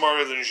 Definitely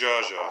smarter than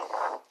Zsa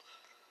Zsa.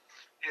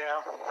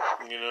 Yeah.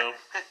 You know?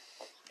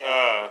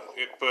 Yeah,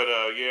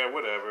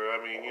 whatever. I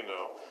mean, you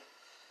know.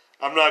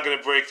 I'm not going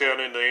to break down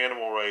into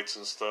animal rights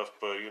and stuff,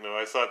 but, you know,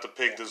 I thought the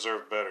pig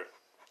deserved better.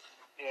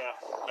 Yeah.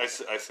 I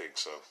think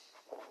so.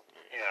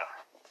 Yeah.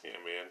 Yeah,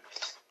 man.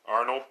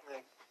 Arnold?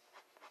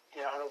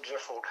 Yeah, Arnold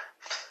Ziffeld.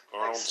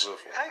 Arnold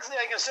Ziffeld. Actually,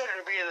 I consider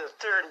it to be the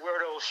third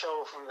weirdo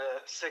show from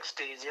the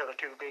 60s, the other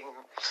two being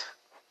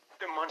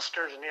the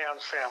Munsters and the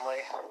Addams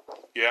Family.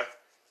 Yeah?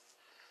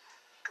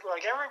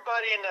 Like,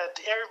 everybody in that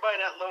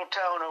little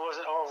town who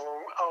wasn't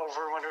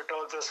Oliver Wendell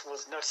Douglas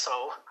was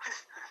nutso.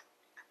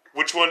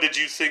 Which one did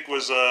you think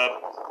was,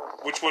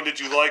 which one did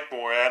you like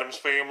more,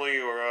 Addams Family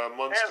or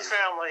Munsters? Addams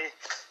Family.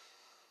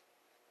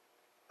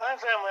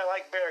 Addams Family I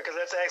like better because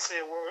that's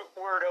actually a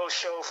weirdo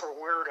show for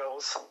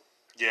weirdos.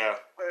 Yeah.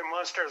 Where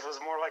Munsters was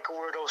more like a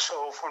weirdo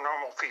show for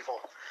normal people.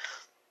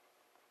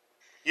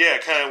 Yeah,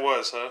 it kind of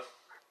was, huh?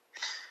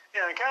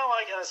 Yeah, and kind of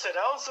like I said,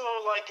 I also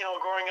like, you know,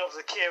 growing up as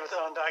a kid with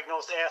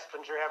undiagnosed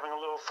Asperger, having a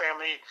little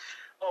family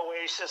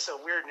oasis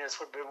of weirdness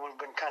would have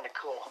been kind of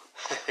cool.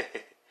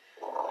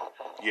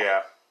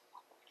 Yeah.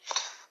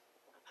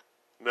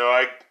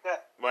 No,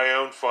 my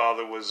own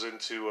father was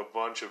into a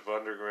bunch of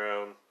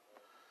underground.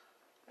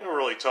 I don't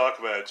really talk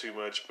about it too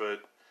much,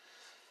 but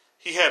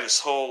he had his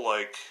whole,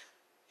 like,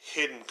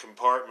 hidden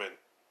compartment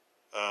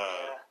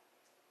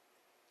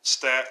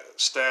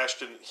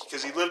stashed in,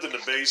 because he lived in the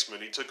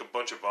basement. He took a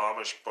bunch of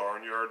Amish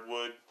barnyard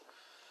wood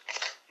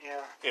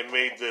and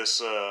made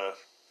this,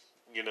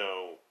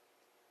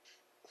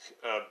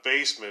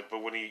 basement.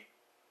 But when he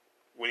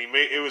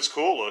made it was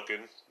cool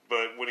looking,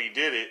 but when he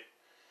did it,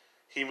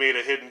 he made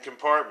a hidden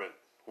compartment.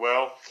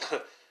 Well,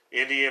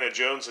 Indiana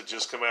Jones had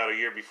just come out a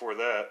year before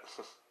that,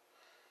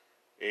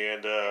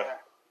 and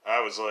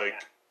I was like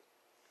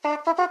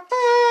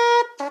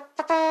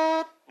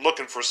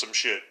looking for some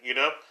shit, you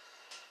know?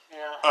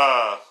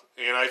 Yeah.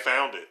 And I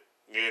found it,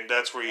 and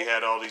that's where he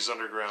had all these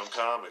underground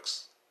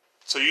comics.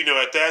 So, you know,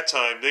 at that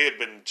time, they had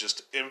been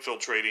just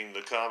infiltrating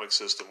the comic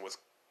system with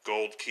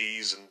Gold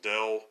Keys and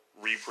Dell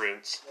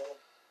reprints,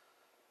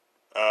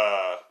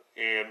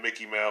 and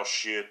Mickey Mouse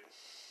shit,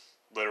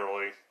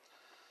 literally.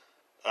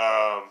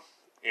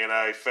 And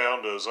I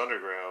found those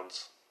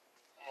undergrounds,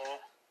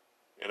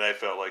 and I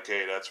felt like,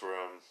 hey, that's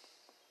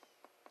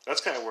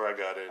kind of where I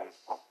got in.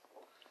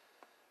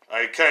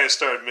 I kind of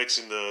started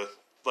mixing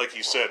like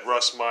you said,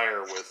 Russ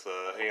Meyer with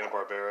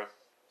Hanna-Barbera.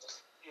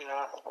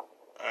 Yeah.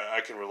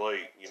 I can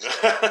relate, you know.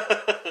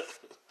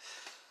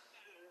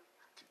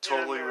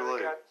 Totally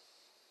relate.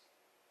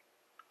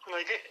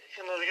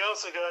 They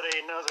also got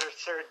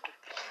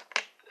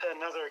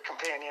another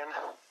companion.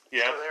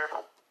 Yeah. So there.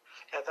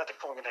 Yeah, that's the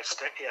phone next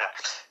to it. Yeah.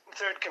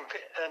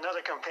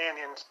 Another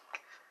companion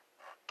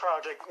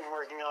project I'm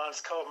working on is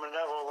called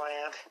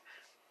Malevolent,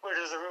 which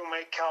is a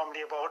roommate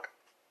comedy about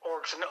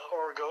orcs and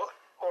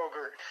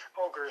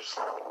ogres.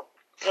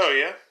 Oh,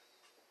 yeah?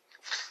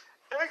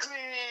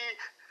 Actually,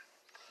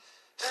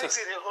 the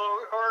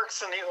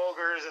orcs and the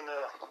ogres and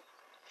the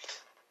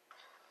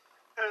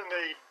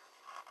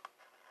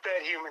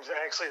bad humans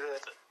are actually the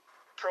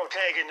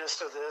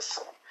protagonists of this.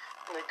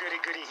 And the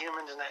goody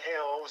humans and the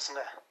elves and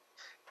the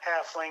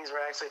halflings are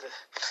actually the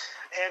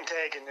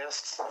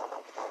antagonists.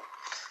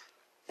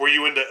 Were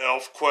you into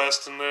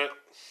ElfQuest and that?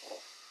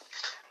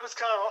 It was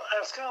kind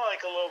of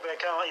like a little bit,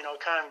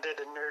 kind of did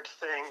the nerd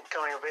thing,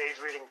 coming of age,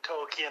 reading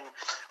Tolkien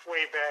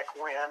way back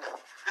when,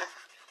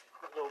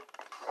 and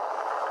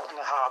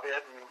The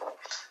Hobbit, and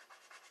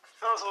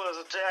Also, there's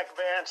a Jack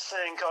Vance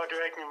thing called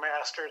Directing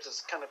Masters.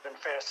 It's kind of been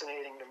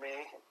fascinating to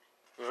me.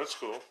 Oh, that's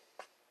cool.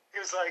 It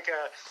was like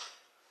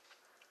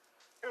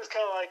it was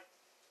kind of like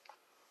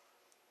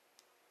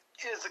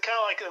it's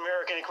kind of like the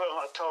American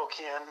equivalent of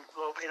Tolkien.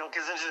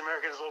 Because Ancient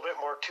American is a little bit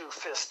more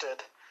two-fisted,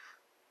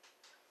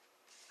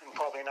 and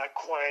probably not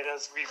quite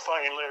as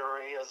refined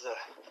literary as the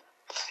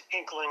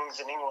Inklings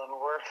in England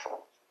were.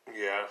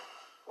 Yeah,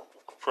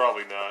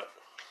 probably not.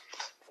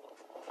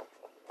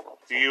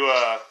 Do you,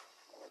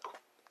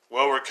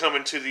 well, we're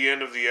coming to the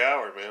end of the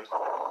hour, man.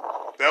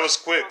 That was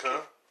quick,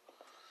 huh?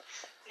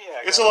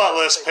 Yeah, It's a lot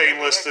less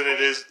painless than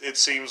it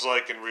seems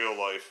like in real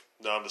life.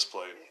 No, I'm just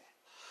playing.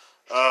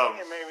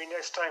 Yeah, maybe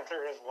next time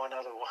there is one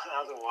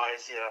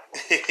otherwise, yeah.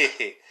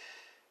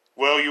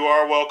 Well, you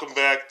are welcome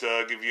back,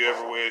 Doug, if you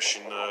ever wish.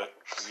 And,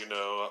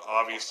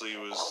 obviously it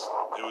was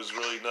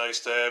really nice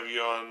to have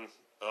you on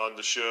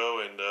the show.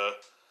 And,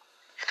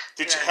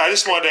 I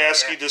just wanted to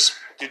ask you this.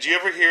 Did you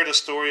ever hear the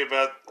story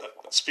about,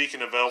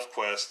 speaking of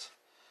ElfQuest,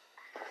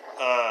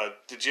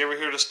 did you ever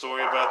hear the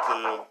story about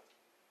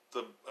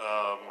the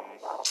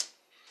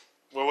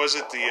what was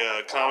it,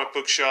 the comic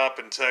book shop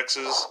in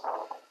Texas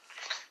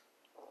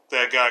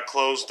that got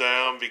closed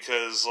down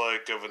because,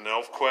 like, of an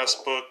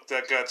ElfQuest book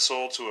that got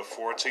sold to a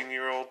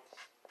 14-year-old?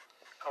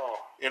 Oh.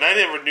 And I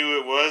never knew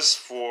it was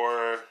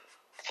for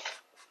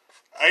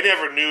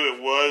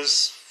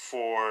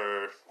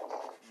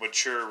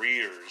mature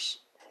readers.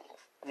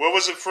 What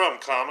was it from?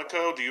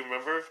 Comico? Do you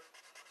remember?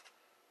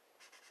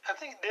 I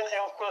think didn't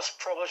ElfQuest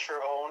publish their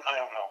own? I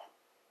don't know.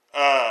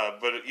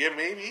 But yeah,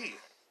 maybe.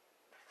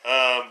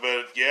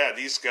 But yeah,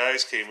 these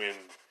guys came in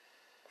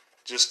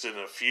just in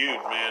a feud,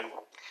 man.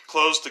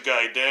 Closed the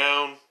guy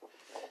down.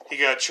 He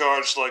got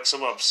charged like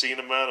some obscene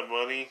amount of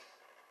money.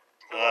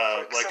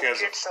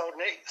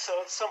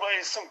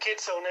 Some kid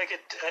so naked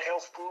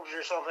elf boobs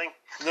or something.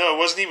 No, it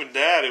wasn't even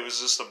that. It was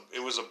just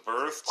it was a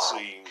birth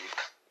scene,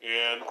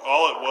 and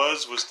all it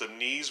was the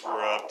knees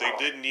were up. They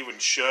didn't even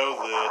show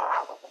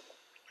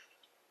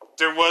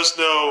there was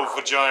no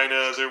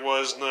vagina. There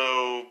was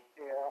no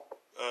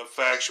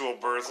factual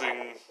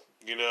birthing.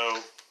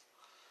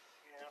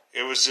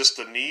 It was just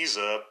the knees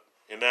up,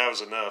 and that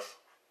was enough.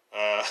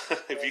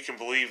 If you can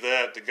believe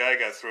that, the guy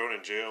got thrown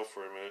in jail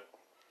for a minute.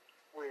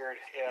 Weird,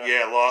 yeah.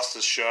 Yeah, lost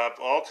his shop,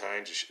 all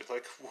kinds of shit.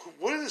 Like,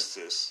 what is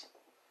this?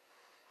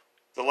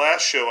 The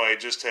last show I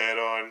just had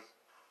on,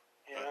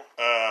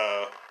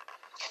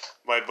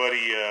 my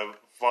buddy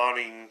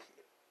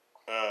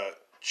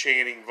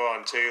Channing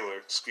Von Taylor,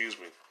 excuse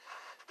me,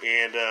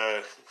 and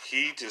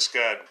he just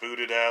got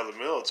booted out of the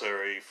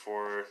military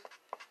for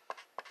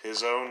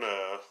his own.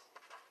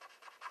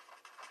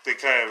 They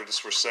kind of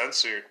just were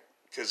censored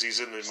because he's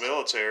in the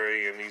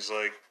military and he's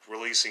like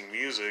releasing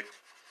music.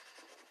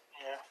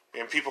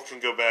 And people can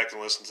go back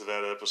and listen to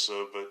that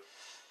episode, but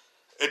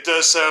it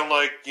does sound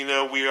like,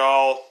 we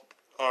all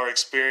are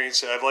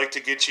experiencing. I'd like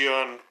to get you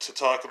on to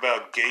talk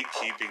about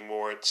gatekeeping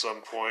more at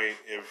some point,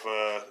 if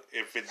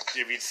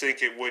you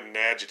think it wouldn't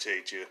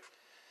agitate you.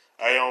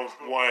 I don't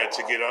want it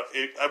to get up.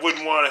 I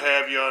wouldn't want to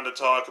have you on to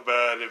talk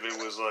about it if it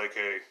was like,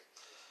 hey,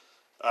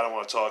 I don't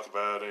want to talk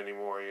about it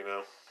anymore,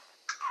 Yeah.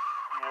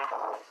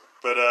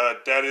 But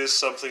that is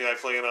something I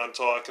plan on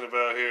talking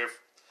about here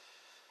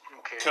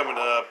coming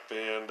up,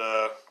 and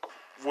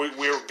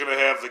we're going to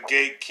have the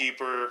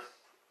Gatekeeper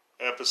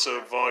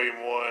episode,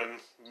 Volume 1,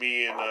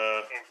 me and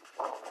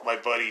my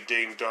buddy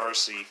Dame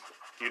Darcy.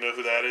 Do you know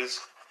who that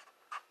is?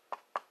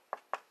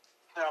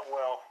 Not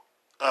well.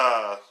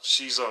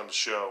 She's on the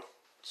show,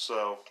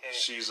 so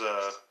she's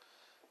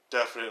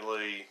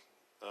definitely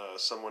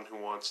someone who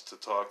wants to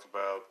talk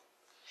about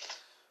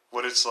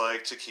what it's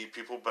like to keep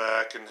people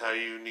back and how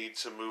you need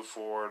to move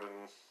forward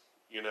and,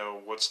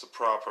 what's the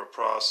proper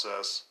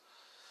process.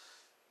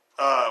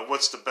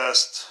 What's the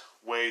best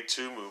way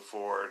to move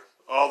forward?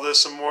 All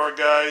this and more,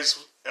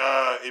 guys.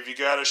 If you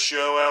got a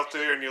show out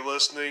there and you're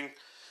listening,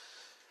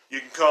 you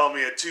can call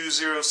me at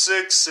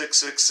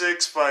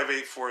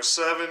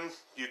 206-666-5847.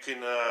 You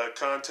can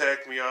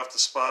contact me off the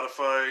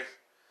Spotify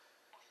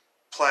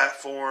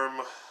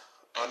platform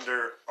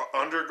under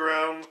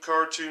Underground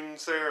Cartoon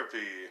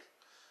Therapy.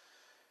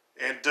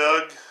 And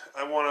Doug,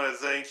 I want to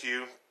thank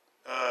you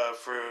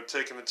for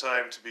taking the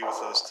time to be with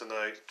us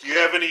tonight. Do you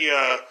have any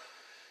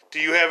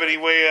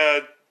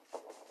way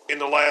in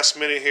the last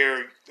minute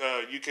here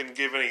you can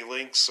give any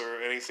links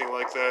or anything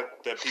like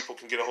that people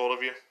can get a hold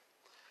of you?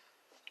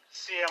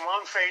 See, I'm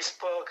on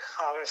Facebook,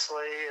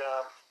 obviously.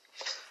 I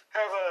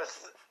have a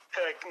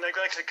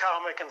neglected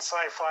comic and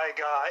sci-fi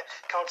guy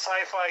called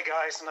Sci-Fi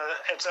Guys, and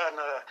it's on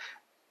the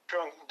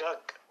Drunk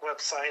Doug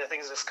website. I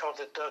think it's just called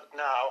the Doug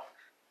Now.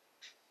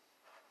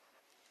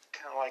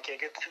 Kind of like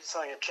it. It's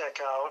something to check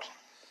out.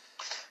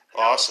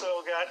 Awesome. I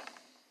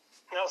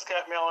also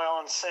got Mel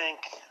Allen Sync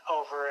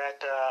over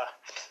at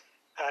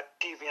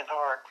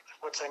DeviantArt,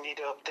 which I need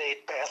to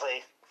update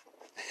badly.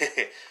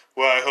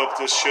 Well, I hope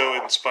this show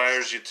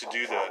inspires you to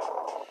do that.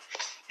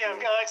 Yeah,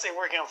 I'm actually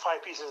working on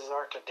 5 pieces of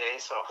art today,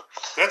 so.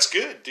 That's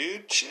good,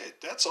 dude.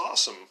 Shit, that's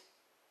awesome.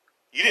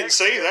 You didn't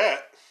say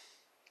that.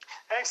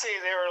 Actually,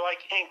 they were like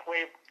ink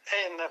way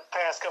in the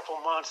past couple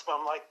of months, but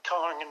I'm like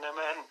coloring them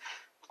in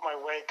with my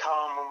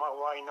Wacom and my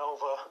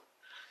Y-Nova.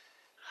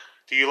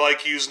 Do you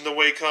like using the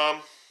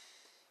Wacom?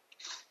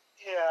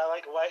 Yeah, I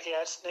like white.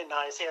 Yeah, it's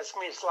nice. Yeah, it's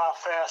a lot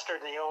faster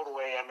than the old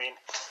way. I mean,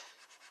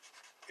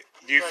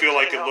 Do you feel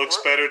like it looks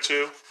better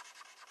too?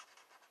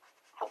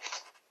 I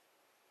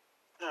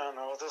don't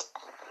know. Just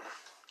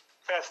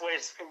fast way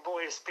to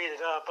speed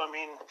it up. I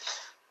mean,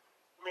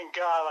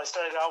 God, I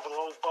started out with a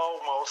little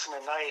bulb most in the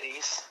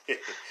 '90s.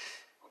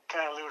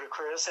 Kind of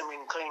ludicrous. I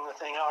mean, cleaning the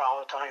thing out all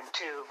the time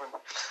too.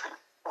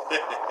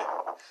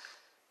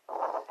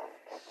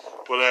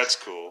 Well, that's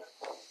cool.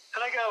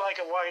 And I got like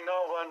a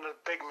Y-Nova and a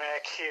Big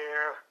Mac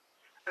here.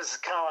 This is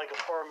kind of like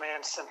a poor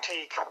man's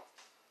Cintiq.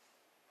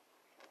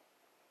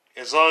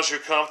 As long as you're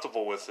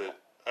comfortable with it.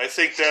 I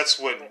think that's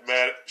what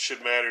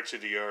should matter to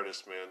the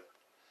artist, man.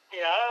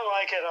 Yeah, I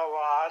like it a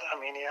lot. I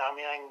mean,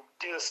 I can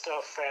do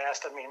stuff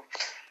fast. I mean,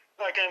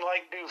 I can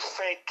do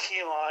fake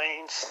key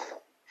lines.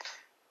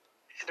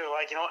 Do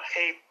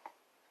ape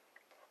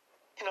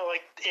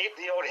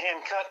the old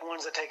hand cut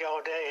ones that take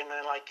all day, and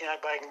then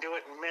but I can do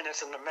it in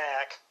minutes in the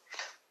Mac.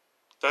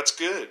 That's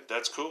good.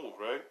 That's cool,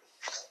 right?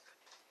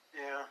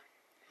 Yeah.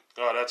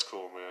 Oh, that's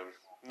cool, man.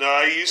 No,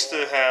 I used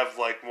to have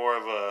more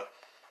of a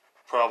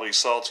probably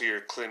saltier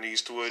Clint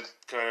Eastwood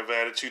kind of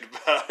attitude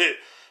about it.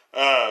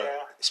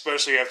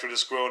 Especially after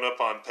just growing up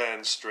on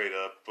pens straight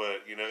up.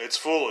 But, it's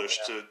foolish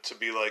to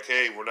be like,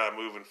 hey, we're not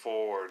moving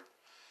forward.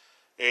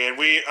 And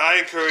I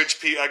encourage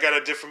people, I got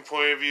a different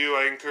point of view.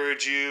 I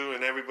encourage you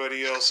and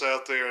everybody else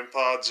out there in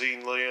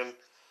Podzine land.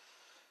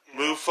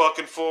 Move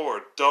fucking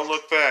forward. Don't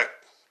look back.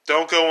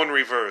 Don't go in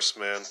reverse,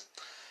 man.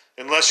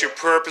 Unless you're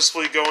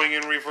purposefully going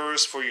in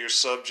reverse for your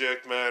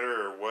subject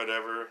matter or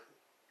whatever.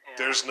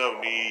 There's no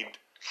need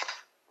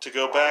to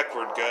go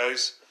backward,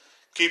 guys.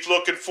 Keep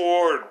looking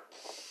forward.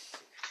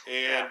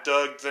 And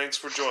Doug, thanks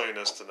for joining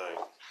us tonight.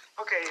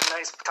 Okay,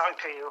 nice talking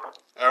to you.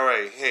 All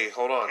right, hey,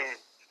 hold on.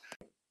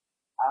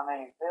 I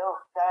mean, Phil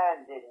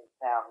Stein didn't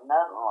sound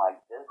nothing like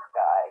this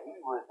guy. He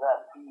was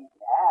upbeat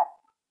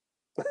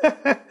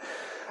and happy.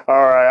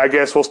 All right, I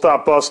guess we'll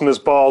stop busting his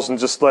balls and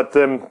just let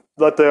the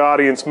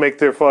audience make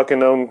their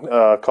fucking own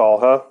call,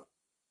 huh?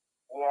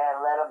 Yeah,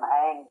 let them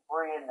hang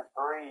free in the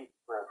breeze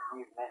for a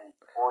few minutes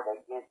before they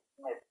get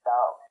snipped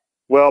off.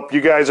 Well,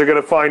 you guys are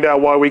going to find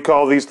out why we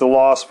call these the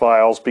Lost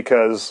Files,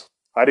 because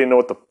I didn't know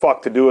what the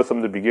fuck to do with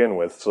them to begin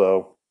with,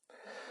 so...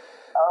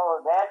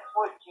 Oh, that's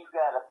what you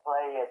got to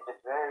play at the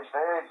very,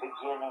 very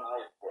beginning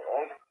is the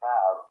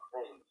X-Files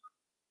thing.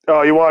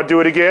 Oh, you want to do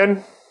it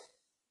again?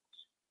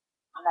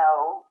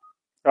 No.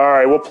 All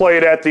right, we'll play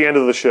it at the end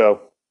of the show.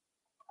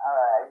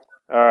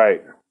 All All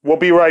right. We'll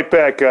be right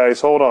back,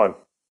 guys. Hold on.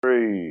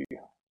 3.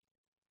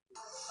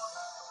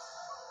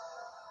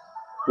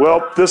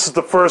 Well, this is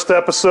the first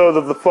episode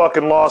of the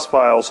fucking Lost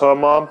Files, huh,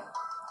 Mom?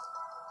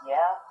 Yeah?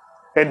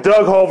 And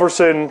Doug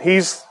Halverson,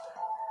 he's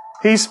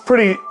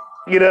pretty,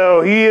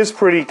 he is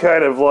pretty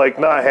kind of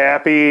not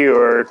happy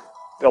or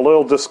a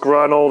little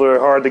disgruntled or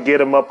hard to get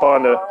him up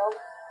on the...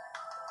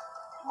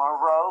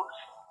 Morose?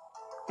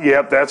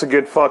 Yep, that's a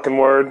good fucking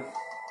word.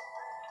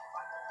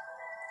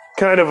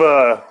 Kind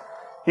of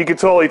you could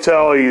totally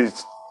tell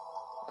it's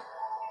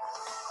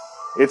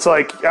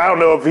I don't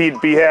know if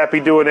he'd be happy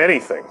doing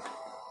anything.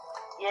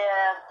 Yeah,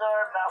 I'm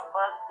sorry about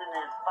busting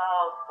his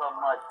balls so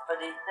much, but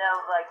he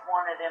sounds like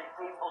one of them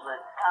people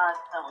that's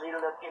constantly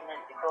looking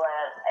at the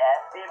glass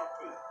half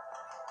empty.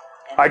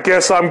 I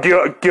guess I'm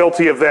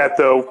guilty of that,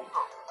 though.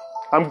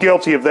 I'm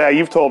guilty of that.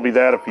 You've told me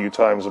that a few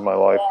times in my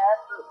life. Yeah,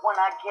 but when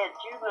I catch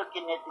you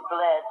looking at the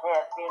glass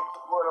half empty,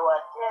 what do I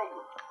tell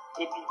you?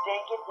 If you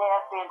think it's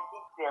half empty,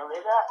 fill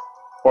it up.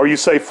 Or you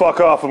say, fuck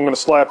off, I'm going to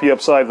slap you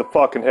upside the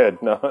fucking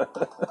head. No. That's if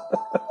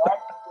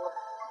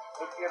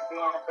you're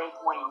being a big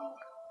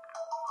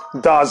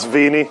weenie. Das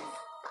Vini.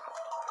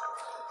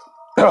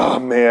 Oh,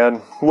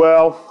 man.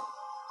 Well,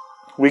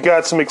 we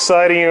got some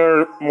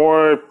exciting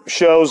more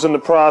shows in the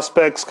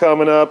prospects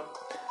coming up.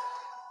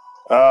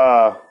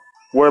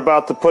 We're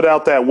about to put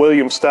out that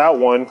William Stout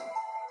one.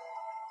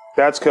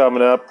 That's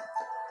coming up.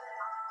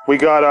 We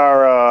got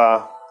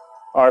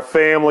our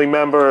family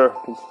member,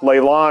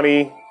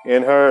 Leilani,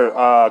 and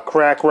her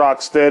Crack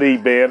Rock Steady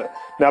band.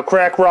 Now,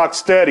 Crack Rock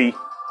Steady,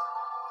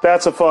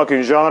 that's a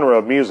fucking genre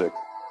of music.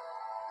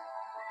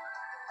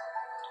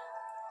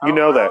 You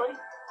know that. Really?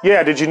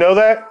 Yeah, did you know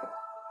that?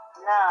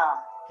 No.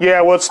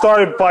 Yeah, well, it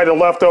started by the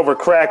leftover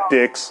crack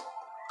dicks.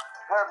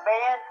 Her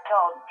band's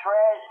called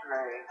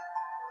Treasury,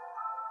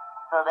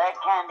 so that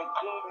kind of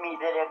keyed me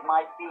that it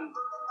might be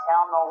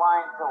down the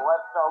lines of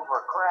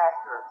leftover crack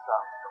or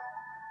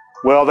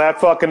something. Well,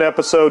 that fucking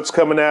episode's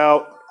coming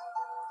out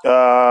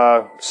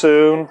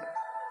soon,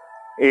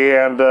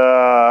 and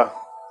I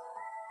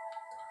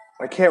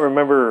can't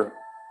remember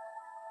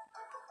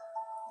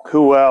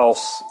who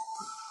else.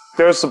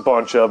 There's a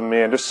bunch of them,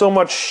 man. There's so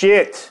much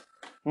shit.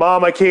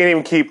 Mom, I can't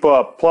even keep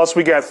up. Plus,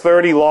 we got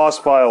 30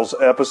 Lost Files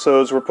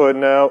episodes we're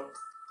putting out.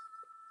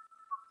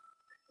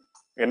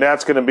 And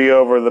that's going to be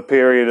over the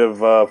period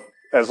of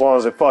as long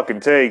as it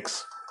fucking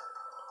takes.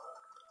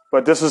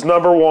 But this is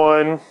number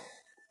one.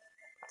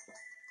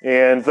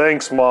 And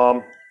thanks,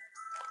 Mom,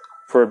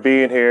 for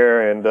being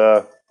here. And,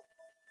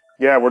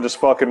 yeah, we're just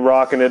fucking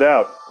rocking it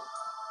out.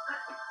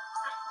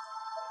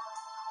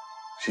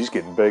 She's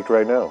getting baked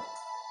right now.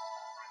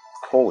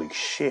 Holy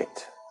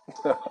shit.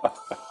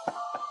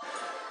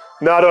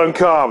 Not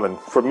uncommon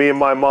for me and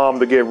my mom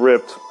to get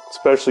ripped,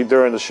 especially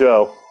during the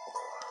show.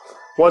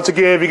 Once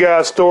again, if you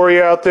got a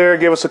story out there,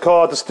 give us a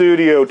call at the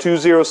studio,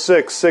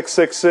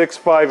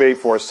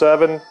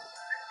 206-666-5847.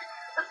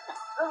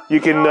 You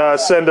can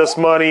send us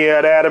money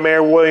at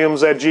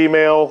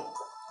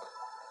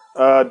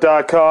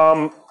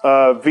adamairwilliams@gmail.com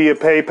via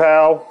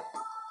PayPal.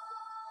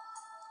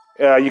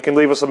 You can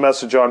leave us a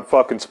message on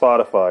fucking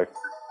Spotify.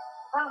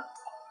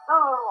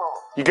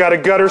 You got a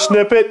gutter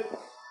snippet?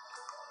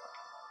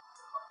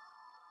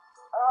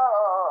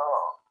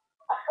 Oh,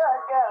 I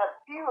got a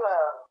few of them.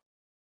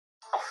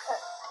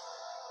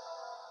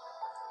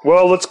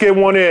 Well, let's get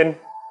one in.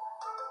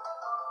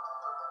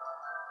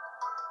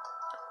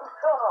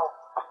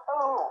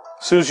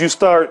 As soon as you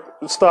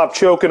stop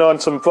choking on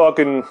some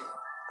fucking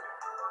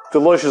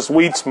delicious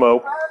weed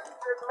smoke. I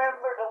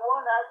remember the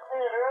one I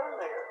said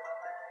earlier.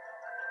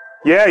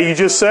 Yeah, you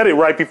just said it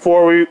right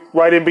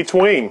in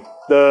between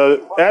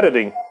the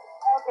editing.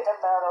 Talking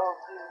about old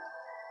dude.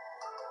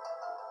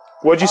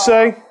 What'd you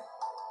say?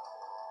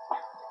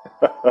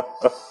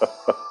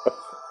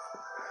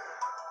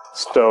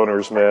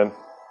 Stoners, man.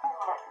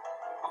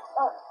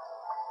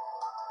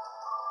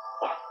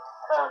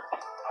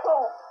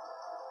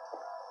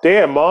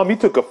 Damn, Mom, you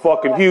took a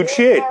fucking huge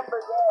shit.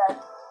 Remember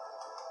that,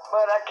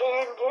 but I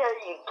can tell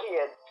you,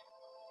 kids,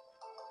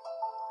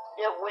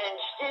 that when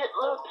shit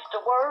looks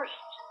the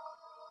worst,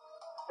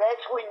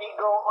 that's when you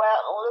go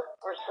out and look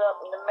for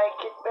something to make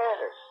it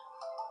better.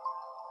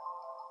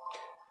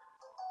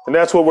 And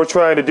that's what we're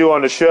trying to do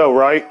on the show,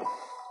 right?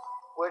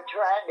 We're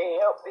trying to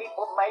help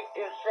people make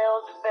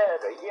themselves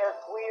better. Yes,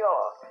 we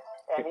are.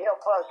 And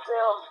help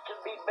ourselves to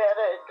be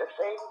better at the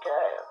same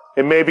time.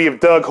 And maybe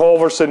if Doug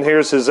Holverson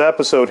hears his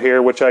episode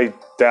here, which I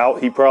doubt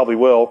he probably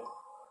will.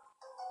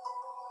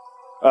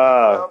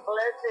 Well,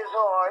 bless his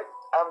heart.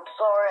 I'm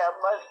sorry I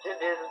busted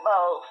his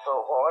balls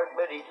so hard,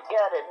 but he's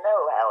got to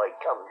know how he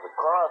comes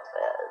across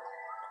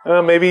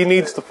as. Maybe he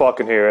needs to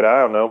fucking hear it. I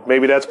don't know.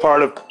 Maybe that's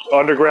part of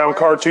underground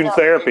cartoon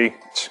therapy.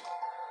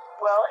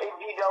 Well, if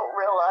you don't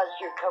realize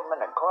you're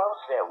coming across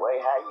that way,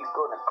 how you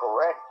going to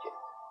correct it?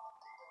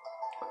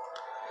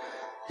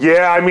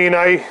 Yeah, I mean,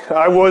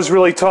 I was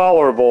really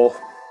tolerable.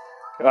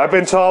 I've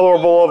been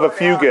tolerable of a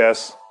few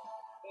guests.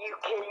 You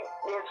can't,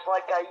 it's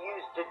like I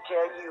used to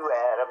tell you,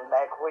 Adam,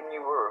 back when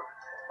you were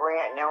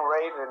ranting and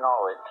raving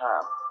all the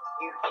time.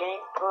 You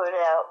can't put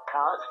out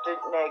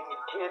constant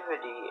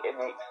negativity and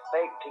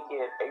expect to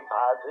get a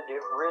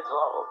positive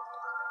result.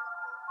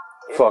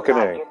 It's Fucking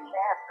not A. gonna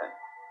happen.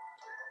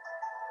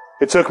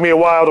 It took me a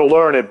while to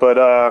learn it, but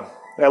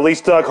at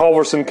least Doug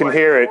Holverson can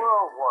hear it. The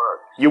world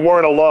works. You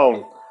weren't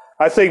alone.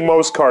 I think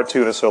most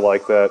cartoonists are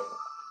like that.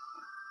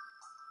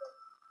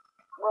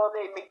 Well,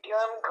 they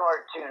become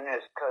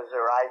cartoonists because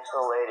they're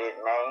isolated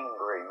and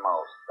angry,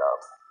 most of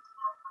them.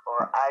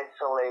 Or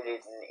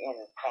isolated and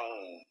in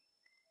pain.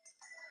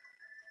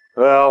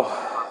 Well,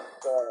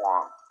 So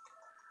on.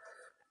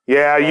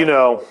 yeah, you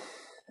know.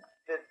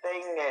 The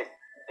thing that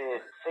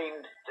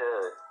seems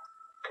to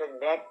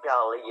connect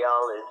all of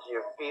y'all is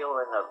your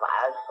feeling of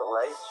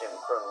isolation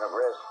from the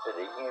rest of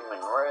the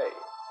human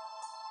race.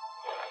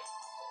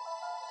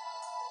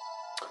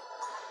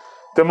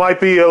 There might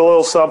be a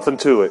little something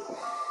to it.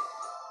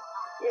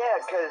 Yeah,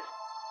 because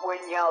when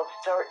y'all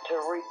start to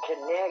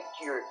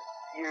reconnect, you're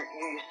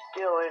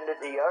still into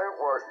the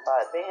artwork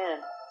by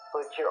then,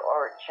 but your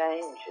art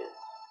changes.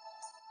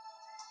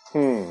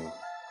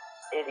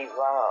 It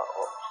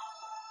evolves.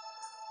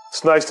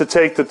 It's nice to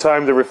take the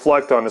time to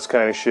reflect on this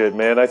kind of shit,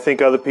 man. I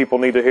think other people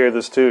need to hear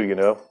this too, you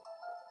know?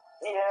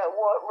 Yeah,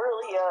 what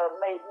really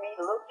made me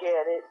look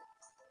at it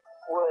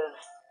was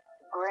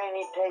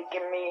Granny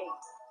taking me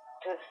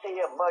to see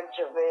a bunch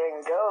of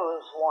Van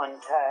Goghs one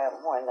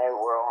time when they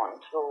were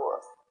on tour.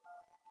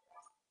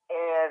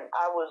 And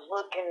I was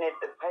looking at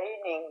the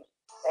paintings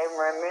and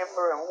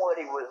remembering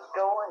what he was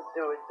going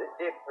through at the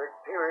different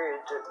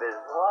periods of his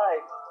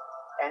life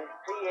and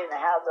seeing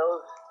how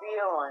those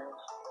feelings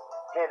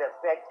had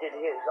affected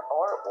his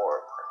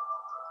artwork.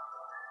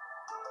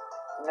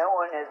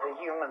 Knowing as a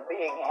human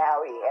being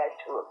how he had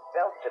to have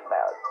felt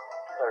about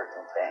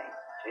certain things.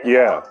 You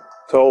Yeah, know?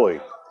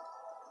 totally.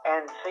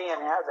 And seeing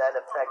how that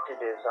affected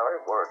his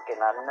artwork.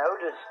 And I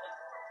noticed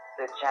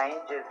the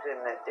changes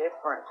and the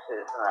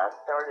differences, and I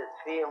started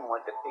seeing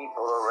what the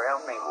people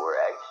around me were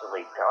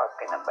actually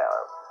talking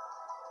about.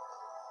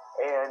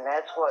 And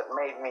that's what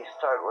made me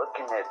start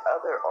looking at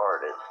other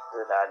artists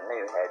that I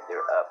knew had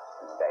their ups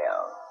and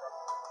downs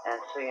and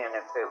seeing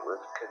if it was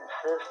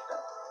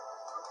consistent.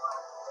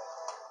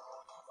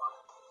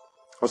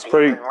 That's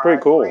pretty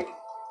cool.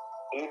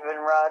 Even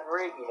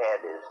Rodriguez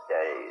had his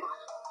days.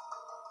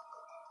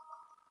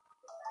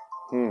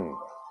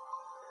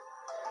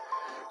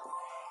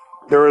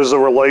 There is a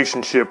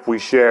relationship we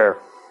share.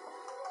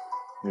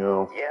 You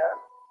know. Yeah.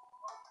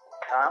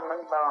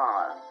 Common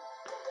bond.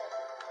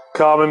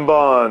 Common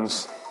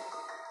bonds.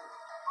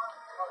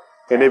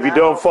 And if you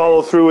don't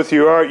follow through with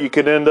your art, you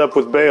can end up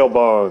with bail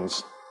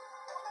bonds.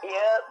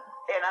 Yep.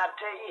 And I'll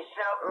tell you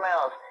something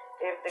else.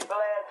 If the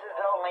glass is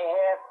only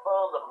half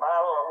full, the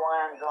bottle of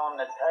wine's on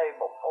the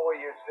table. Pour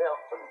yourself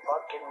some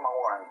fucking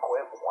more and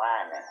quit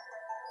whining.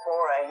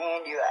 Before I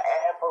hand you an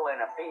apple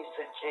and a piece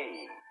of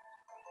cheese.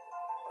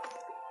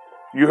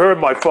 You heard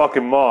my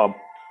fucking mom.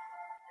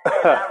 And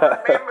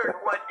I remembered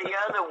what the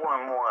other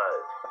one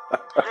was.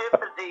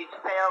 Sympathy's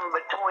found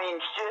between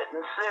shit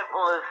and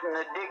syphilis in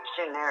the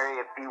dictionary.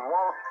 If you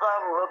want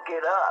some, look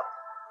it up.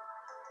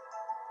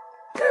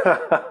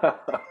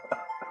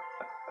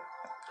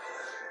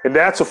 And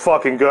that's a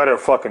fucking gutter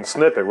fucking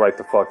snippet right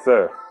the fuck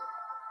there. Yep,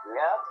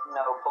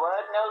 no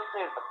blood, no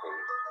sympathy.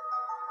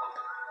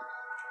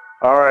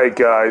 Alright,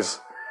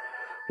 guys.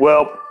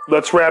 Well,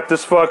 let's wrap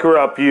this fucker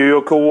up.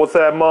 You cool with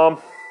that,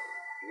 Mom?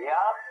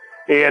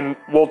 Yep. And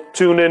we'll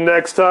tune in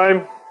next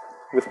time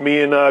with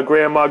me and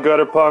Grandma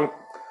Gutterpunk.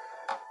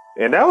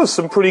 And that was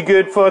some pretty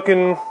good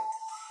fucking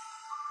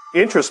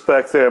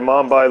introspect there,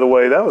 Mom, by the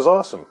way. That was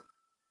awesome.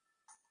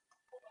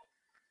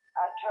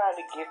 I try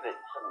to give it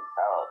some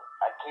thought.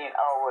 I can't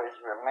always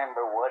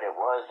remember what it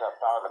was I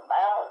thought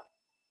about,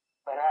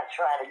 but I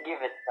try to give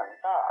it some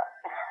thought.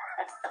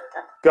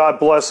 God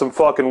bless some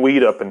fucking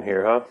weed up in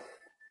here, huh?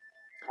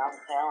 I'm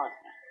telling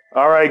you.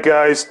 All right,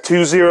 guys.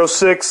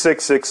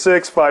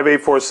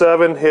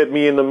 206-666-5847. Hit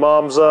me and the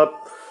moms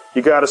up.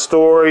 You got a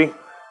story.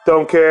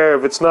 Don't care.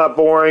 If it's not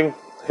boring,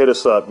 hit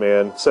us up,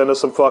 man. Send us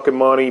some fucking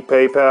money.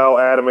 PayPal,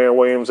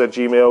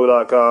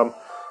 AdamAirWilliams@gmail.com.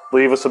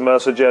 Leave us a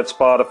message at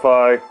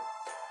Spotify.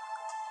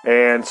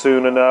 And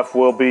soon enough,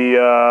 we'll be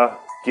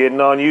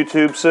getting on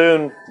YouTube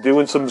soon,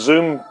 doing some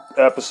Zoom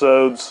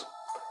episodes.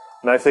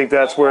 And I think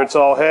that's where it's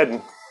all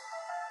heading.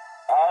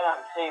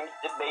 Adam seems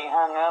to be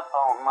hung up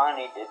on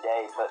money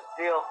today, but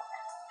feel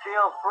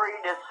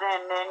free to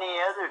send any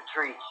other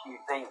treats you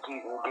think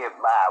you can get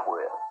by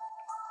with.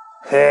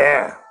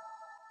 Yeah.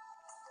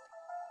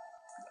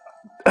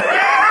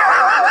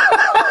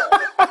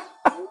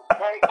 You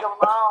take them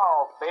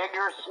all, big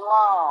or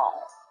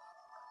small.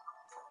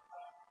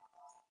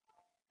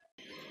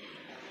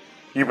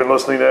 You've been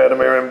listening to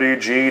Adam Air MD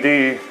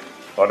GD,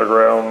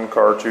 Underground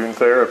Cartoon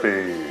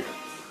Therapy.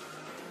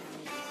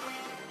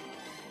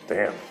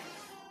 Damn.